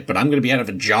and shit, but I'm going to be out of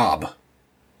a job.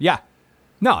 Yeah.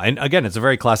 No, and again, it's a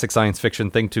very classic science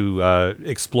fiction thing to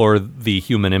explore the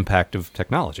human impact of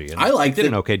technology. And I liked did it.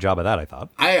 an okay job of that, I thought.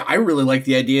 I really like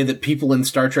the idea that people in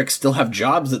Star Trek still have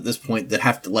jobs at this point that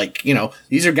have to, like,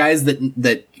 these are guys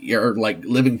that are, like,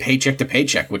 living paycheck to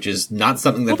paycheck, which is not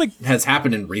something that has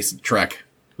happened in recent Trek.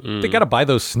 They got to buy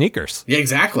those sneakers. Yeah,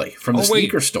 exactly. From the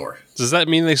sneaker store. Does that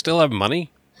mean they still have money?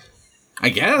 I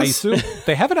guess. I assume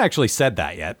they haven't actually said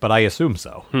that yet, but I assume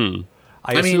so.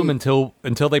 I assume until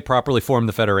they properly form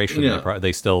the Federation,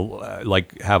 they still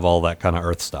have all that kind of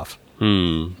Earth stuff.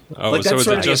 Oh, like, so that's is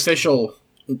sort it of just the official,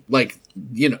 like,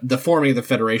 the forming of the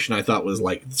Federation, I thought was,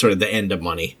 like, sort of the end of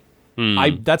money.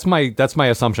 That's my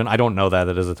assumption. I don't know that.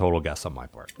 It is a total guess on my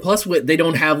part. Plus, they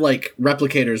don't have, like,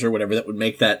 replicators or whatever that would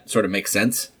make that sort of make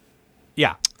sense.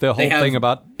 Yeah, the whole thing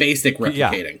about basic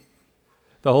replicating.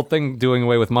 The whole thing doing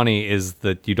away with money is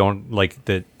that you don't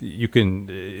that you can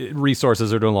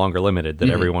resources are no longer limited.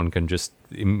 That everyone can just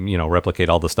replicate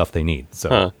all the stuff they need.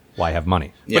 So why have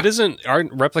money? But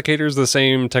aren't replicators the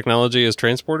same technology as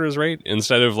transporters, right?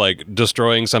 Instead of like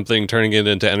destroying something, turning it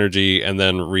into energy, and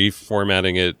then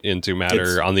reformatting it into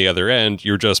matter on the other end,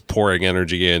 you're just pouring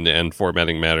energy in and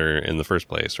formatting matter in the first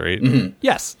place, right?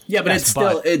 Yes. Yeah, but it's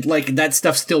still that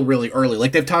stuff's still really early.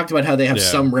 Like, they've talked about how they have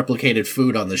some replicated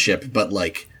food on the ship, but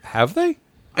like, have they?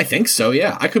 I think so.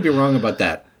 Yeah, I could be wrong about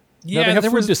that. Yeah, they have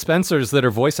food dispensers that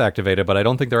are voice activated, but I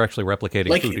don't think they're actually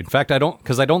replicating food. In fact, I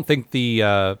don't think the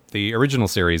original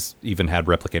series even had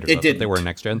replicators. It did. They were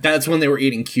next gen. That's when they were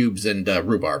eating cubes and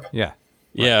rhubarb. Yeah.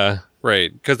 Yeah,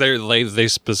 right. Because they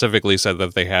specifically said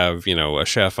that they have a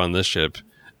chef on this ship,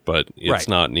 but it's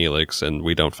not Neelix, and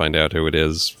we don't find out who it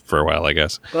is for a while, I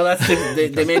guess. Well, that's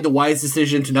they made the wise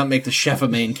decision to not make the chef a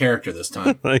main character this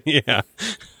time, Yeah.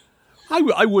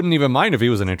 I wouldn't even mind if he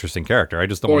was an interesting character. I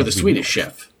just don't or want the to be Swedish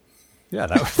chef. Yeah,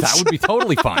 that would be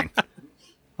totally fine.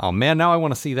 Oh man, now I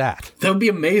want to see that. That would be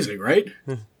amazing, right?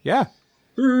 Yeah.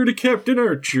 To Captain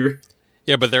Archer.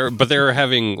 Yeah, but they're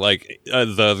having like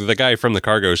the guy from the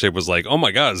cargo ship was like, "Oh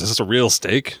my god, is this a real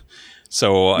steak?"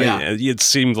 So it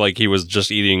seemed like he was just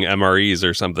eating MREs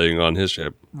or something on his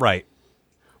ship. Right.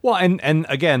 Well, and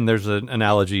again, there's an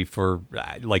analogy for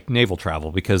like naval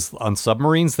travel, because on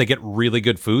submarines they get really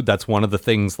good food. That's one of the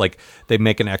things like they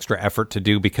make an extra effort to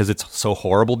do because it's so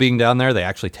horrible being down there. They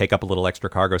actually take up a little extra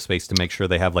cargo space to make sure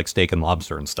they have like steak and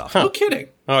lobster and stuff. No kidding.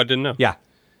 Oh, I didn't know. Yeah.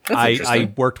 That's I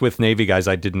interesting. worked with Navy guys.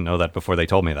 I didn't know that before they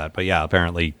told me that. But yeah,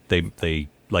 apparently they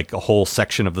like a whole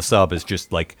section of the sub is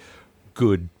just like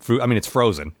good food. I mean, it's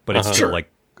frozen, but it's still like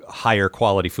higher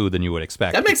quality food than you would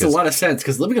expect. That makes a lot of sense,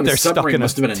 because living on they're a stuck submarine in a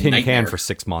must have been a tin nightmare. can for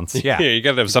 6 months. Yeah. Yeah, you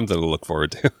got to have something to look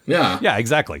forward to. Yeah. Yeah,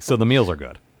 exactly. So the meals are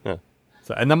good. Yeah.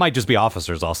 So, and that might just be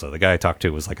officers also. The guy I talked to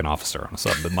was like an officer on a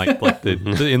sub. That might like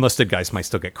the enlisted guys might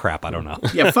still get crap. I don't know.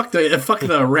 Yeah, fuck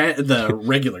the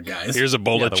regular guys. Here's a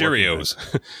bowl of the working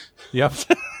Cheerios. Yep.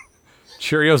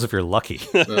 Cheerios if you're lucky.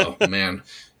 Oh man.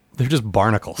 They're just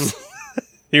barnacles.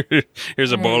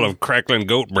 Here's a bowl of crackling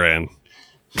goat bran.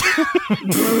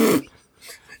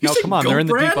 No, come on. They're in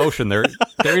the goat deep bread? ocean. They're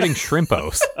eating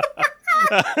shrimpos.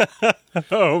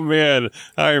 Oh man,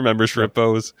 I remember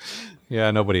Shrimpos.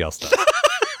 Yeah, nobody else does.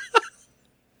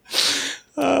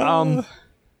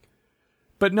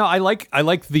 But no, I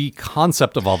like the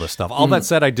concept of all this stuff. All that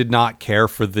said, I did not care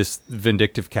for this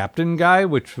vindictive captain guy,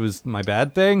 which was my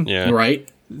bad thing. Yeah. Right.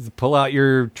 Pull out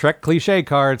your Trek cliche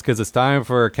cards, because it's time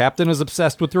for Captain is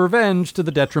obsessed with revenge to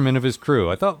the detriment of his crew.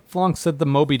 I thought Flonk said the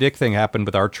Moby Dick thing happened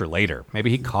with Archer later. Maybe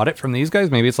he caught it from these guys.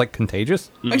 Maybe it's like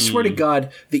contagious. I swear to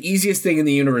God, the easiest thing in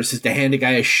the universe is to hand a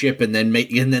guy a ship and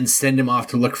then send him off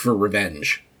to look for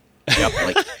revenge. Yep.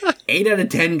 Like 8 out of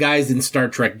 10 guys in Star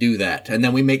Trek do that, and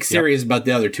then we make serious about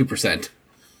the other 2%.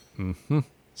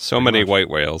 So many white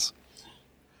whales.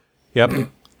 Yep.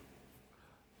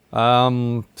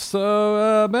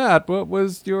 So, Matt, what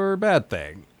was your bad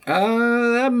thing?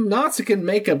 That Nautican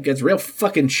makeup gets real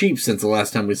fucking cheap since the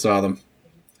last time we saw them.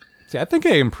 See, I think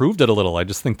I improved it a little. I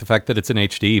just think the fact that it's in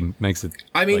HD makes it.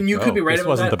 I mean, like, you could be right this about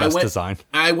wasn't that. the best design.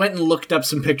 I went and looked up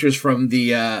some pictures from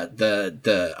the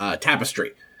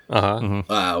tapestry.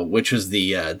 Which was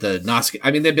the Nausicaa.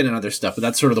 I mean, they've been in other stuff, but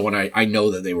that's sort of the one I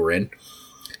know that they were in.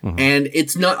 And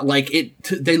it's not like it.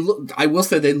 They look. I will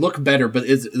say they look better, but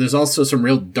there's also some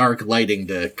real dark lighting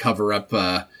to cover up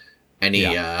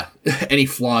any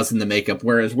flaws in the makeup.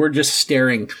 Whereas we're just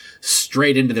staring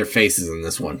straight into their faces in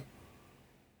this one.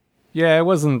 Yeah, it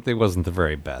wasn't the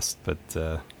very best, but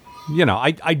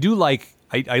I do like.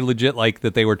 I legit like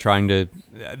that they were trying to.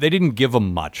 They didn't give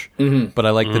them much, but I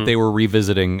like that they were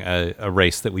revisiting a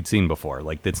race that we'd seen before.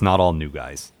 Like, it's not all new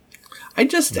guys. I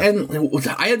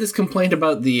had this complaint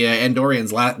about the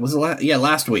Andorians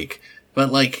last week,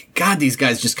 but like, God, these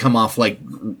guys just come off like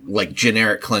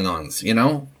generic Klingons, you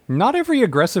know? Not every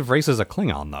aggressive race is a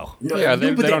Klingon, though. Yeah,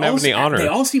 they don't have any honor. They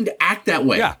all seem to act that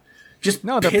way. Yeah,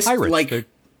 they're pissed, pirates. like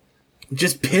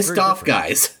just pissed off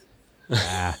guys.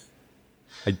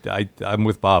 I'm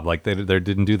with Bob. Like, they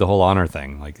didn't do the whole honor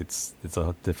thing. Like, it's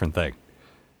a different thing.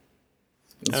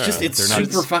 It's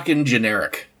super fucking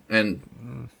generic,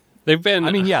 and they've been.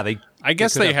 I mean, yeah, I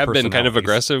guess they have been kind of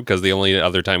aggressive because the only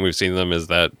other time we've seen them is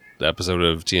that episode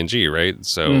of TNG, right?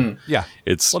 So yeah,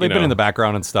 it's they've been in the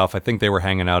background and stuff. I think they were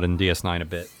hanging out in DS9 a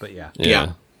bit, but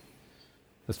yeah.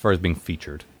 As far as being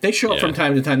featured, they show up from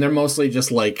time to time. They're mostly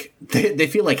just like they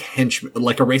feel like henchmen,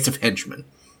 like a race of henchmen.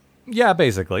 Yeah,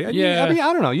 basically. Yeah. I mean,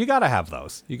 I don't know. You got to have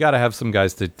those. You got to have some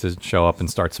guys to show up and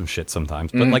start some shit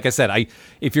sometimes. But like I said,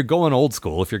 if you're going old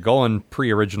school, if you're going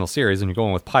pre-original series and you're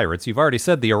going with pirates, you've already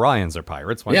said the Orions are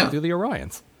pirates. Why don't you do the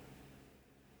Orions?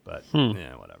 But,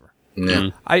 whatever.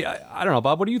 Yeah. I don't know,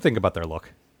 Bob. What do you think about their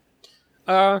look?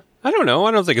 I don't know.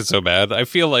 I don't think it's so bad. I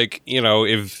feel like,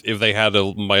 if they had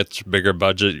a much bigger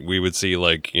budget, we would see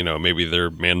like, maybe their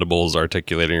mandibles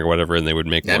articulating or whatever, and they would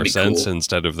make more sense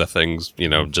instead of the things,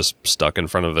 just stuck in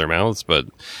front of their mouths. But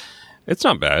it's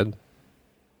not bad.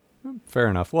 Fair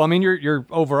enough. Well, I mean, your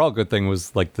overall good thing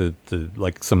was like the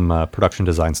like some production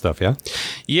design stuff, yeah?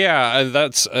 Yeah,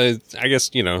 that's, I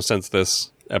guess, since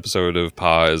this episode of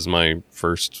Pa is my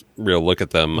first real look at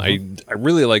them, I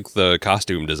really like the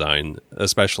costume design,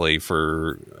 especially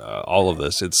for all of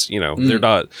this. It's they're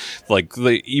not like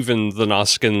even the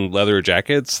Nausicaan leather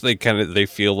jackets. They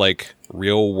feel like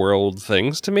real world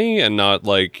things to me, and not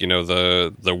like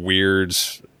the weird,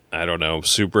 I don't know,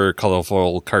 super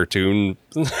colorful cartoon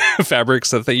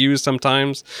fabrics that they use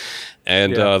sometimes.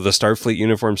 And the Starfleet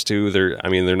uniforms too,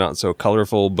 they're not so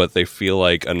colorful, but they feel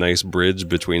like a nice bridge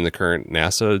between the current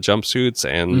NASA jumpsuits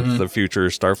and the future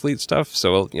Starfleet stuff.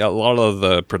 So a lot of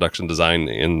the production design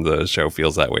in the show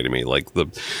feels that way to me, like the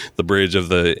bridge of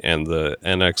the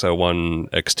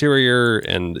NX-01 exterior,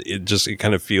 and it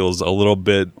kind of feels a little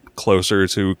bit closer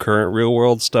to current real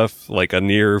world stuff, like a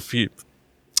near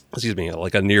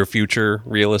future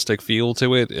realistic feel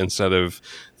to it, instead of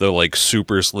the like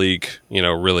super sleek,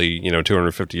 really,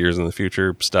 250 years in the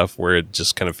future stuff where it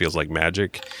just kind of feels like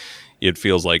magic. It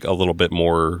feels like a little bit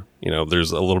more,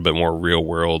 there's a little bit more real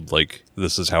world, like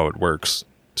this is how it works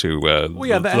to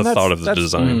the thought of the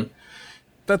design.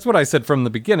 That's what I said from the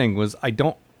beginning was I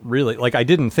don't really, like, I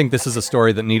didn't think this is a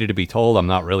story that needed to be told. I'm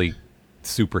not really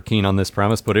super keen on this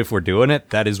premise, but if we're doing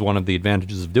it, that is one of the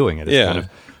advantages of doing it. It's kind of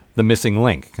the missing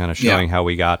link, kind of showing how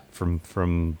we got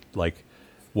from like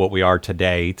what we are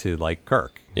today to like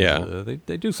Kirk. Yeah,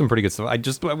 they do some pretty good stuff.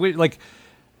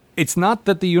 It's not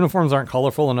that the uniforms aren't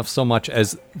colorful enough so much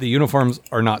as the uniforms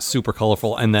are not super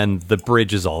colorful, and then the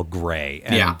bridge is all gray,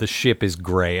 and the ship is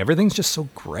gray. Everything's just so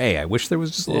gray. I wish there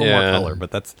was just a little more color,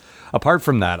 but that's apart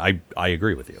from that, I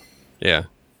agree with you. Yeah,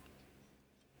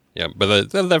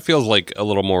 but that feels like a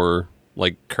little more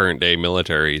like current day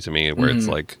military to me, where it's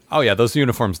like, oh yeah, those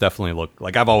uniforms definitely look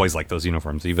like, I've always liked those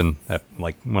uniforms, even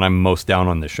like when I'm most down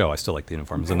on this show, I still like the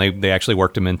uniforms, and they actually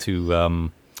worked them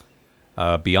into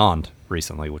Beyond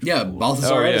recently, which was cool.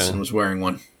 Balthazar Edison was wearing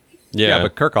one. Yeah,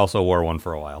 but Kirk also wore one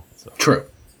for a while. So. True.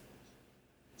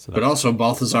 But also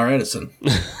Balthazar Edison.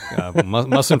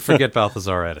 Mustn't forget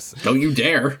Balthazar Edison. Don't you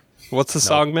dare. What's the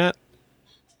song, Matt?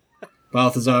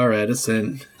 Balthazar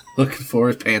Edison looking for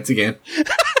his pants again.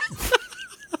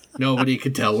 Nobody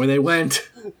could tell where they went.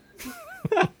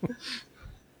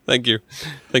 Thank you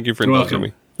for indulging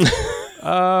me.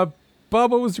 Bob,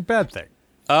 what was your bad thing?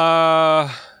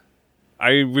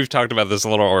 We've talked about this a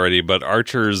little already, but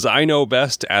Archer's "I know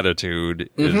best" attitude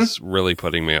is really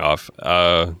putting me off.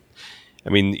 I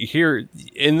mean, here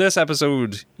in this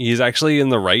episode, he's actually in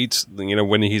the right.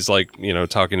 When he's like,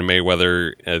 talking to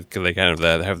Mayweather, they kind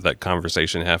of have that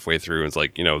conversation halfway through. It's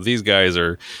like, these guys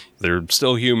they're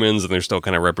still humans and they're still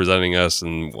kind of representing us,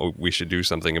 and we should do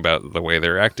something about the way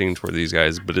they're acting toward these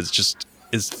guys. But it's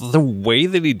the way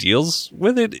that he deals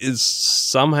with it is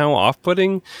somehow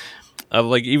off-putting.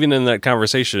 Like, even in that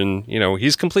conversation,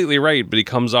 he's completely right, but he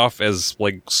comes off as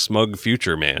like smug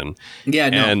future man. Yeah,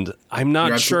 no, and I'm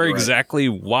not sure exactly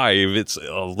why. If it's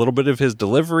a little bit of his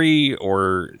delivery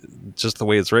or just the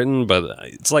way it's written, but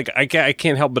it's like I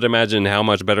can't help but imagine how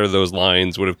much better those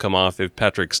lines would have come off if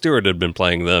Patrick Stewart had been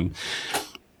playing them.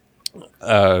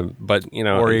 But, you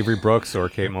know... Or Avery Brooks or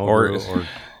Kate Mulgrew or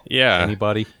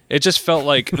anybody. It just felt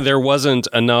like there wasn't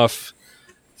enough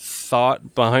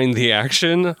thought behind the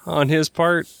action on his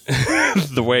part.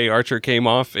 The way Archer came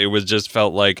off, it was just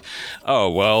felt like, oh,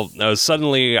 well,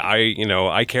 suddenly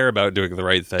I care about doing the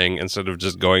right thing instead of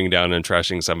just going down and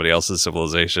trashing somebody else's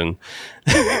civilization.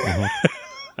 I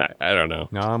don't know.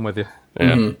 No, I'm with you.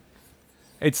 Yeah.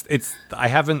 It's I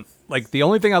haven't, like, the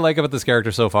only thing I like about this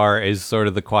character so far is sort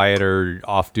of the quieter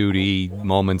off-duty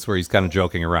moments where he's kind of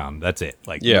joking around. That's it.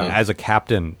 Like, as a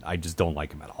captain, I just don't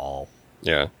like him at all.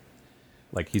 Yeah.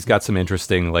 Like, he's got some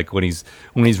interesting, like, when he's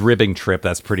ribbing Trip,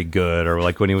 that's pretty good. Or,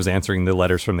 like, when he was answering the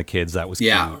letters from the kids, that was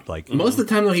cute. Like, most of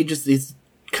the time, though, he's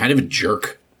kind of a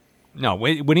jerk. No,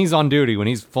 when he's on duty, when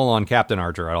he's full-on Captain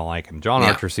Archer, I don't like him. John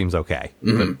Archer seems okay,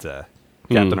 but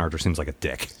Captain Archer seems like a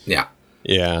dick. Yeah.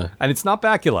 Yeah. And it's not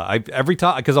Bakula. Every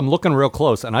time, because I'm looking real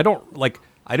close, and I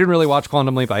didn't really watch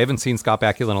Quantum Leap. I haven't seen Scott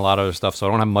Bakula in a lot of other stuff, so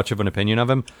I don't have much of an opinion of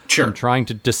him. Sure. I'm trying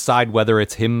to decide whether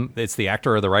it's him, it's the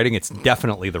actor, or the writing. It's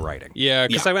definitely the writing. Yeah,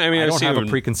 because I I don't have a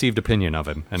preconceived opinion of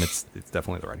him, and it's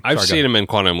definitely the writing. I've seen him in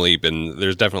Quantum Leap, and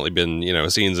there's definitely been,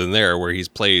 scenes in there where he's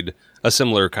played a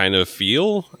similar kind of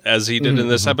feel as he did in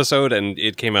this episode, and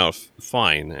it came out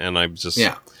fine. And I'm just,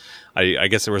 I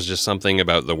guess there was just something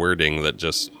about the wording that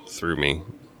just threw me.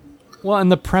 Well,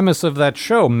 and the premise of that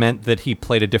show meant that he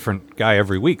played a different guy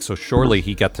every week, so surely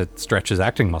he got to stretch his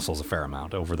acting muscles a fair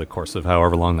amount over the course of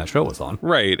however long that show was on.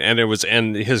 Right, and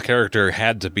his character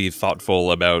had to be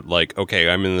thoughtful about, like,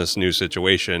 okay, I'm in this new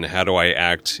situation, how do I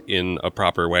act in a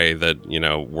proper way that,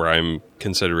 where I'm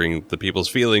considering the people's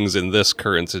feelings in this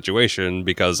current situation,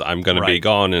 because I'm going to be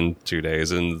gone in 2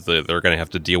 days, and they're going to have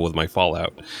to deal with my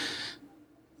fallout.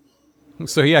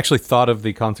 So he actually thought of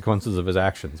the consequences of his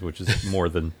actions, which is more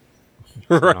than...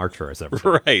 Archer has ever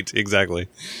done. Right, exactly.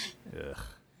 Ugh.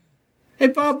 Hey,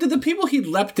 Bob, did the people he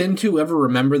leapt into ever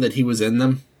remember that he was in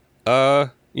them?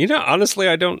 Honestly,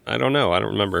 I don't know. I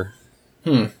don't remember.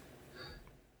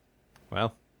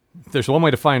 Well, there's one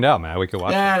way to find out, man. We could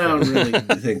watch I don't really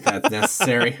think that's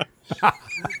necessary.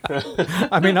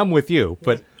 I mean, I'm with you,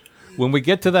 but when we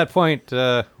get to that point,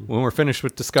 when we're finished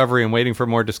with Discovery and waiting for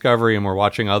more Discovery and we're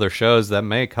watching other shows, that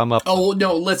may come up. Oh,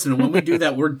 no, listen, when we do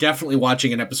that, we're definitely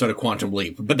watching an episode of Quantum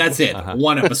Leap. But that's it.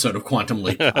 One episode of Quantum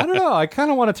Leap. I don't know. I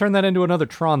kind of want to turn that into another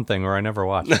Tron thing where I never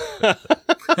watched it.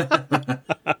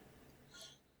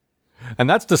 And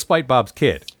that's despite Bob's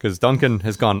kid, because Duncan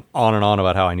has gone on and on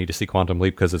about how I need to see Quantum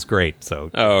Leap because it's great.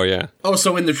 So, oh yeah. Oh,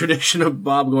 so in the tradition of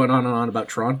Bob going on and on about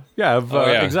Tron? Yeah,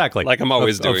 exactly. Like I'm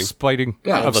always doing.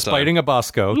 Of spiting a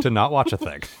Bosco to not watch a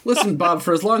thing. Listen, Bob,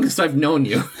 for as long as I've known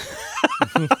you.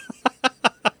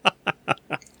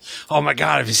 Oh my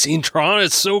God, have you seen Tron?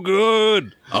 It's so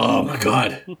good. Oh my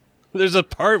God. There's a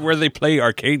part where they play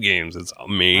arcade games. It's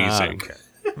amazing.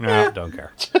 No, don't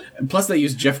care. And plus, they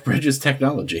use Jeff Bridges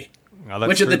technology. Oh,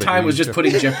 which at the time was just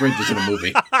putting Jeff Bridges in a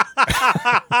movie.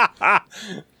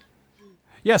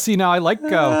 Yeah, see, now I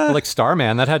like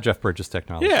Starman. That had Jeff Bridges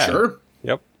technology. Yeah. Sure.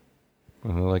 Yep.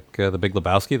 Like The Big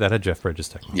Lebowski. That had Jeff Bridges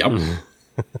technology.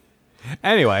 Yep.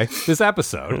 Anyway, this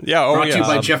episode. Brought to you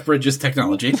by Jeff Bridges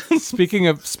technology. Speaking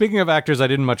of actors I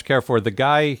didn't much care for, the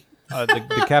guy,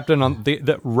 the captain on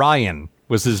the Ryan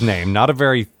was his name. Not a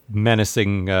very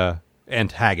menacing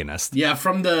antagonist. Yeah,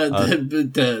 from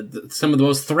the some of the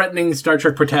most threatening Star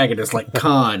Trek protagonists like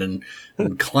Khan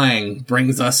and Klang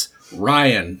brings us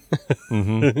Ryan.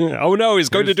 Oh no, he's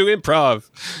going to do improv.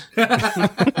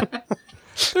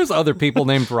 There's other people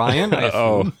named Ryan.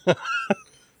 Oh,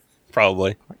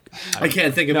 probably. I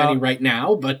can't think of any right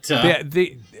now, but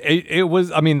it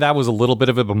was. I mean, that was a little bit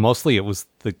of it, but mostly it was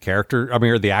the character. I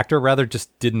mean, or the actor rather,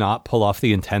 just did not pull off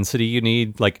the intensity you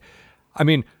need. Like, I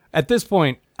mean, at this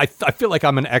point, I feel like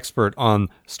I'm an expert on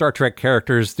Star Trek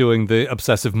characters doing the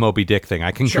obsessive Moby Dick thing.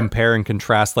 I can compare and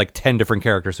contrast like 10 different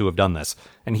characters who have done this,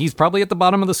 and he's probably at the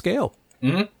bottom of the scale.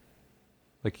 Mm-hmm.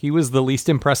 Like, he was the least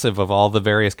impressive of all the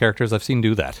various characters I've seen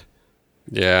do that.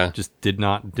 Yeah, just did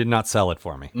not sell it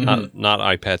for me. Mm-hmm. Not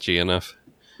eye-patchy enough.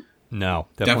 No,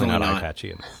 definitely not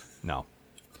eye-patchy enough. No.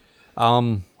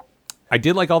 I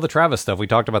did like all the Travis stuff. We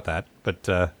talked about that,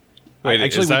 but we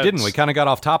didn't. We kind of got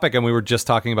off topic, and we were just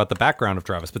talking about the background of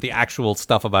Travis, but the actual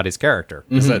stuff about his character.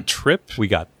 Is that Trip? We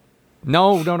got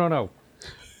no.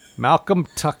 Malcolm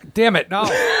Tuck. Damn it! No,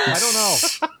 I don't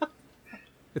know.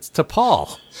 It's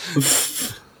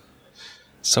T'Pol.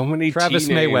 So many Travis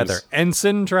T-names. Mayweather.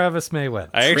 Ensign Travis Mayweather.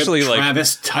 I actually like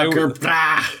Travis Tucker.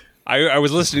 I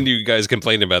was listening to you guys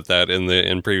complain about that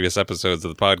in previous episodes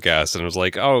of the podcast, and I was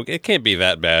like, oh, it can't be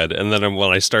that bad. And then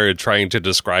when I started trying to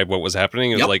describe what was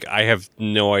happening, it was like, I have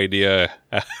no idea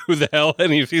who the hell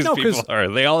any of these people are.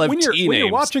 They all have T names. When you're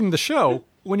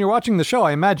watching the show,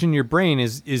 I imagine your brain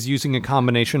is using a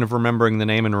combination of remembering the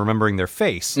name and remembering their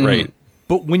face. Right.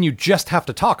 But when you just have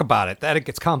to talk about it, that it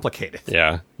gets complicated.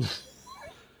 Yeah.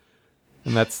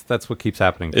 And that's what keeps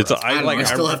happening. I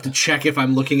still have to check if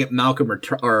I'm looking at Malcolm or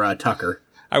Tucker.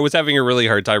 I was having a really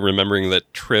hard time remembering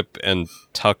that Trip and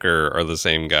Tucker are the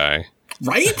same guy.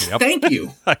 Right? Yep. Thank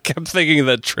you. I kept thinking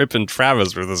that Trip and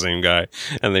Travis were the same guy,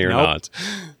 and they are not.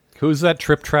 Who's that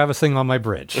Trip Travising on my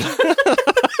bridge?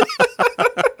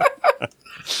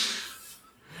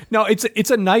 No, it's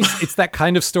that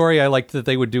kind of story I liked that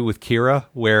they would do with Kira,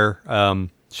 where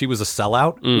she was a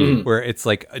sellout, where it's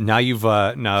like now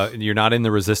you're not in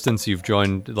the Resistance, you've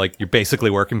joined, like you're basically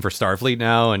working for Starfleet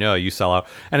now, and you sell out.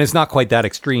 And it's not quite that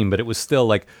extreme, but it was still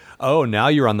like, oh, now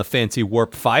you're on the fancy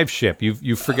Warp 5 ship.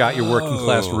 You've forgot your working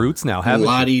class roots now, haven't you?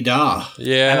 La-di-da.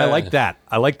 Yeah. And I like that.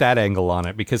 I like that angle on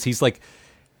it, because he's like,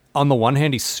 on the one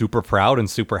hand, he's super proud and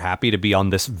super happy to be on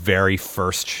this very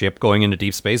first ship going into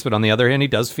deep space, but on the other hand, he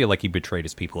does feel like he betrayed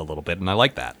his people a little bit, and I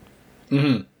like that.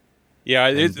 Mm-hmm.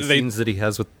 Yeah, the scenes that he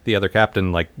has with the other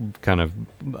captain, like, kind of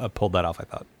pulled that off, I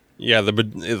thought. Yeah,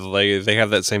 they have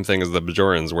that same thing as the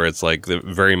Bajorans, where it's like the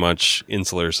very much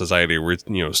insular society.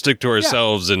 We're stick to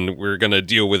ourselves, and we're gonna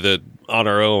deal with it on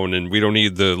our own, and we don't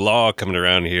need the law coming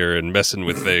around here and messing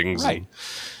with things. Right.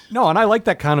 No, and I like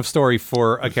that kind of story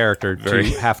for a character to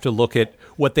have to look at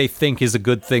what they think is a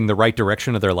good thing, the right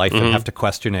direction of their life, and have to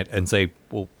question it and say,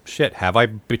 well, shit, have I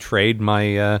betrayed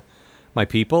my my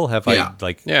people? Have I,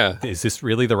 is this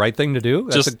really the right thing to do?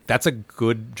 That's a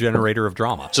good generator of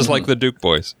drama. Just like the Duke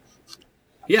boys.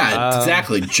 Yeah,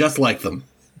 exactly. Just like them.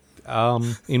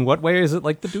 In what way is it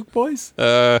like the Duke boys?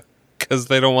 Because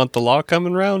they don't want the law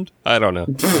coming around? I don't know.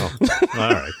 Oh, all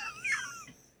right.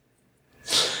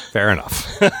 Fair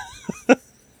enough.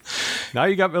 Now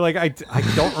you got me like, I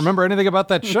don't remember anything about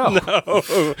that show. No,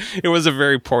 it was a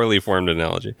very poorly formed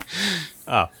analogy.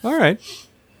 Oh, all right.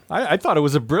 I thought it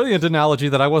was a brilliant analogy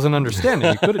that I wasn't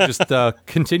understanding. You could have just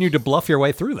continued to bluff your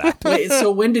way through that. Wait,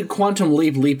 so when did Quantum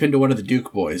leap into one of the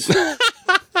Duke boys?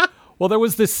 Well, there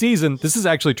was this season. This is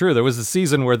actually true. There was a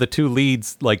season where the two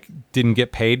leads didn't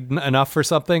get paid enough for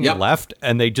something and left,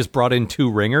 and they just brought in two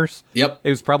ringers. Yep. It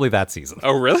was probably that season.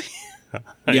 Oh, really?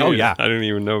 I didn't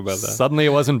even know about that. Suddenly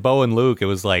it wasn't Bo and Luke. It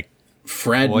was like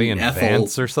Fred Boy and Ethel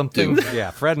Vance or something.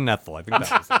 Yeah, Fred and Ethel. I think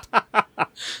that was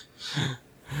it.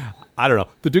 I don't know.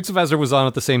 The Dukes of Hazzard was on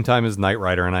at the same time as Knight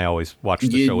Rider, and I always watched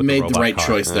the show with the robot You made the right car.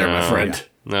 choice there, my friend.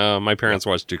 Yeah. No, my parents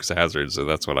watched Dukes of Hazzard, so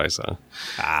that's what I saw.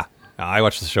 I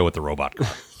watched the show with the robot car.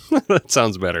 That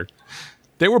sounds better.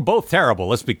 They were both terrible,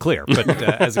 let's be clear. But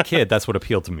as a kid, that's what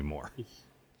appealed to me more.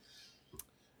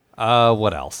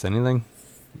 What else? Anything?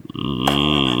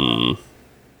 I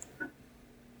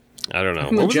don't know.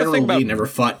 What was General the thing Lee never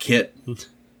fought Kit.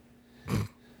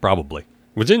 Probably.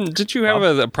 Well, did you have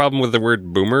a problem with the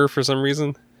word boomer for some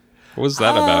reason? What was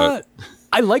that about?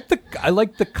 I like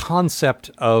the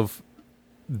concept of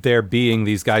there being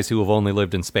these guys who have only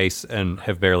lived in space and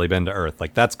have barely been to Earth.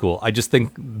 Like, that's cool. I just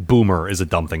think boomer is a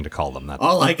dumb thing to call them.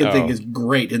 All I can think is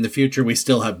great. In the future, we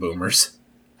still have boomers.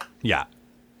 Yeah.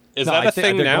 Is that a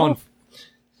thing now?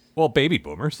 Well, baby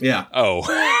boomers. Yeah. Oh.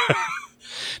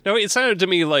 No, it sounded to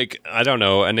me like, I don't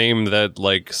know, a name that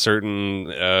like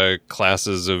certain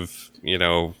classes of,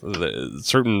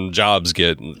 certain jobs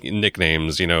get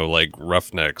nicknames, like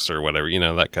roughnecks or whatever,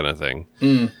 that kind of thing.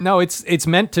 No, it's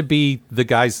meant to be the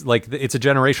guys, like, it's a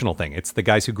generational thing. It's the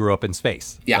guys who grew up in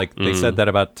space. Yeah. Like, they said that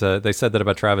about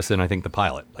Travis and I think the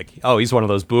pilot. Like, oh, he's one of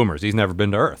those boomers. He's never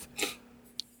been to Earth.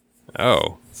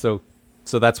 Oh. So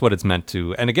that's what it's meant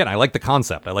to. And again, I like the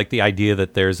concept. I like the idea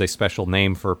that there's a special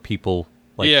name for people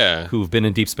who've been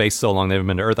in deep space so long they haven't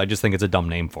been to Earth. I just think it's a dumb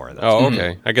name for it.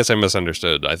 Okay. I guess I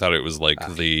misunderstood. I thought it was like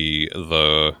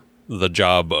the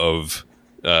job of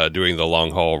doing the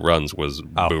long haul runs was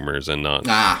boomers and not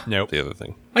nope. the other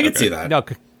thing. I can see that. No,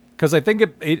 because I think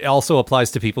it also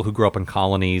applies to people who grew up in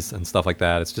colonies and stuff like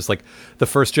that. It's just like the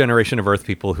first generation of Earth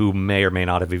people who may or may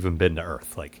not have even been to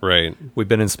Earth. Like, right. We've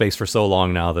been in space for so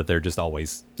long now that they're just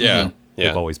always they've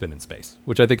always been in space,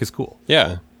 which I think is cool.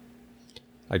 Yeah.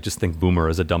 I just think boomer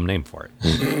is a dumb name for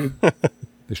it.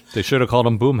 They should have called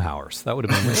them boomhowers. That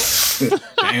would have been great.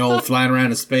 Dang old flying around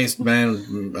in space,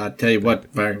 man. I tell you what.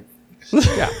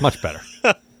 Yeah, much better.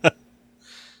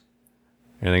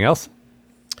 Anything else?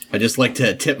 I just like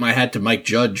to tip my hat to Mike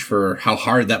Judge for how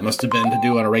hard that must have been to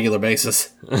do on a regular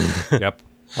basis. Yep.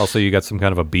 Also, you got some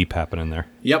kind of a beep happening there.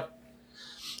 Yep.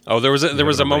 Oh, there was a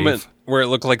gonna moment rave. where it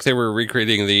looked like they were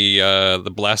recreating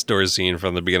the blast doors scene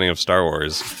from the beginning of Star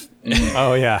Wars,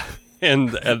 Oh yeah.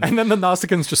 and And then the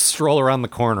Nausicaans just stroll around the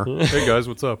corner. Hey guys,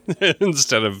 what's up?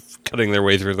 instead of cutting their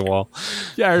way through the wall.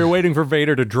 Yeah, you're waiting for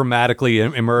Vader to dramatically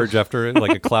emerge after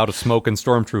like a cloud of smoke and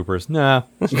stormtroopers. Nah.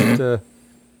 Just,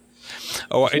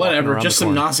 Oh, Whatever, around just the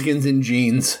some corner. Nausicaans in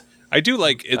jeans. I do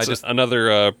like it's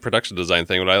another production design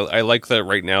thing, but I like that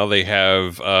right now they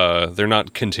have they're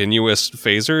not continuous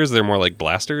phasers; they're more like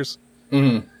blasters.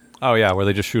 oh yeah, where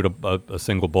they just shoot a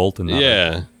single bolt and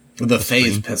Yeah, The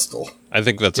phase pistol. I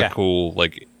think that's Yeah. a cool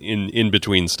like in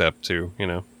between step too. You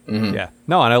know, Yeah.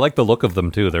 No, and I like the look of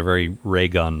them too. They're very ray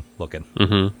gun looking.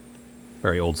 Mm-hmm.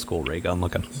 Very old school ray gun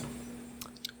looking.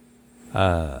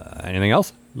 Anything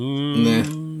else? Nah.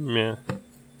 yeah.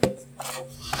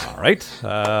 All right.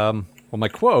 Well, my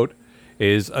quote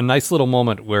is a nice little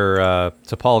moment where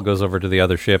T'Pol goes over to the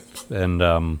other ship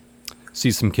and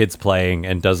sees some kids playing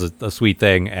and does a sweet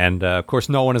thing. And, of course,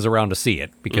 no one is around to see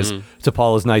it because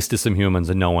T'Pol is nice to some humans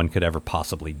and no one could ever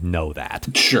possibly know that.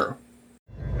 Sure.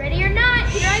 Ready or not,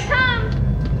 here I come.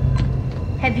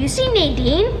 Have you seen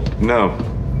Nadine? No.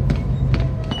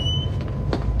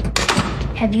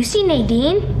 Have you seen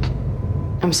Nadine?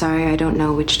 I'm sorry, I don't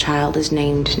know which child is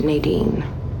named Nadine.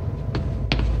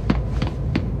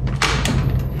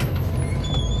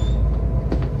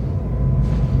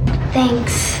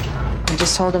 Thanks. I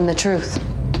just told him the truth.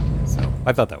 So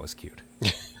I thought that was cute.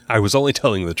 I was only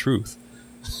telling the truth.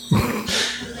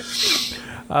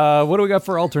 What do we got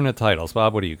for alternate titles?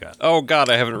 Bob, what do you got? Oh God,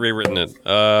 I haven't rewritten it.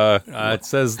 It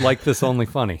says, like this, only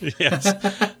funny. Yes.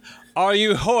 Are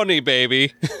you horny,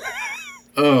 baby?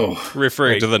 Oh.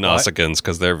 Referring to the what? Nausicaans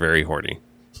because they're very horny.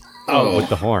 Oh. With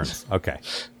the horns. Okay.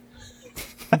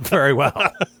 Very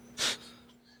well.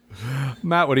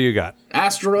 Matt, what do you got?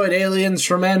 Asteroid aliens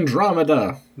from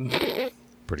Andromeda. Pretty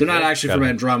They're not good. actually Got from it.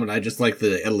 Andromeda. I just like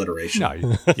the alliteration.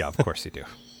 No, yeah, of course you do.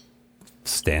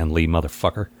 Stan Lee,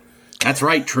 motherfucker. That's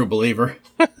right, true believer.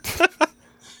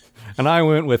 And I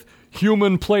went with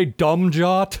human play dumb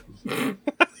jot.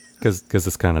 Because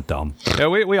it's kind of dumb. Yeah,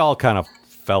 we all kind of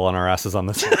fell on our asses on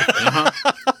this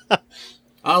one.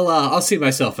 I'll see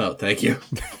myself out, thank you.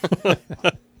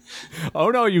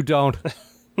 Oh, no, you don't.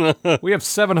 We have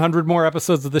 700 more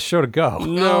episodes of this show to go.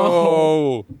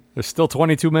 No. There's still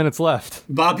 22 minutes left.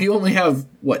 Bob, you only have,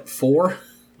 what, 4?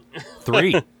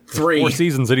 3. 3. 4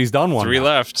 seasons that he's done one. 3 now.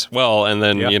 left. Well, and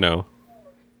then, Yep. you know,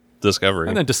 Discovery.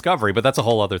 And then Discovery, but that's a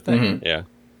whole other thing. yeah.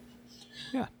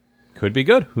 Yeah. Could be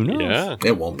good. Who knows? Yeah.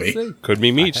 It won't be. Could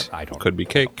be meat. I don't Could be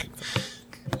cake.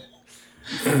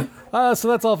 So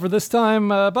that's all for this time.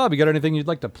 Bob, you got anything you'd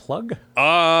like to plug?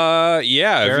 Yeah.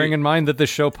 Bearing in mind that this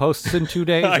show posts in 2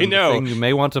 days. I and know. The thing you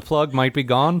may want to plug might be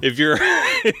gone. If you're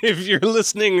if you're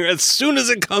listening as soon as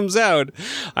it comes out,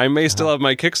 I may still have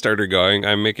my Kickstarter going.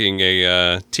 I'm making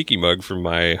a tiki mug from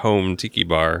my home tiki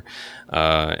bar,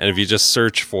 and if you just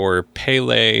search for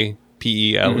Pele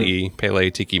Pele Pele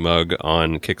Tiki Mug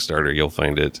on Kickstarter, you'll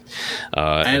find it.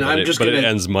 And I'm just but it gonna-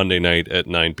 ends Monday night at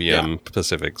 9 p.m.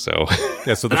 Pacific. So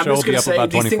Yeah, so the And I'm show will just be gonna up say, about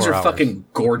these 24 things are hours. fucking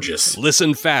gorgeous.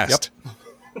 listen fast.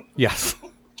 Yes.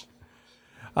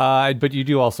 But you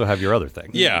do also have your other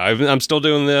thing. Yeah, I'm still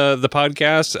doing the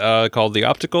podcast called The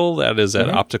Optical. That is at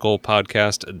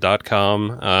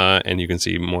opticalpodcast.com. And you can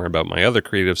see more about my other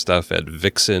creative stuff at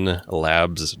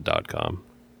vixenlabs.com.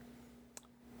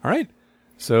 All right.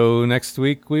 So next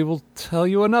week we will tell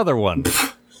you another one.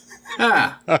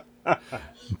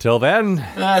 Until then,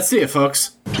 See you,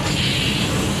 folks.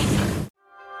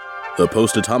 The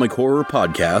Post-Atomic Horror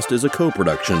Podcast is a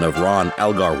co-production of Ron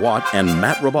Algar Watt and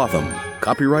Matt Robotham.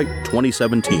 Copyright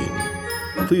 2017.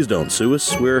 Please don't sue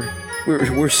us.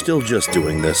 We're still just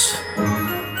doing this.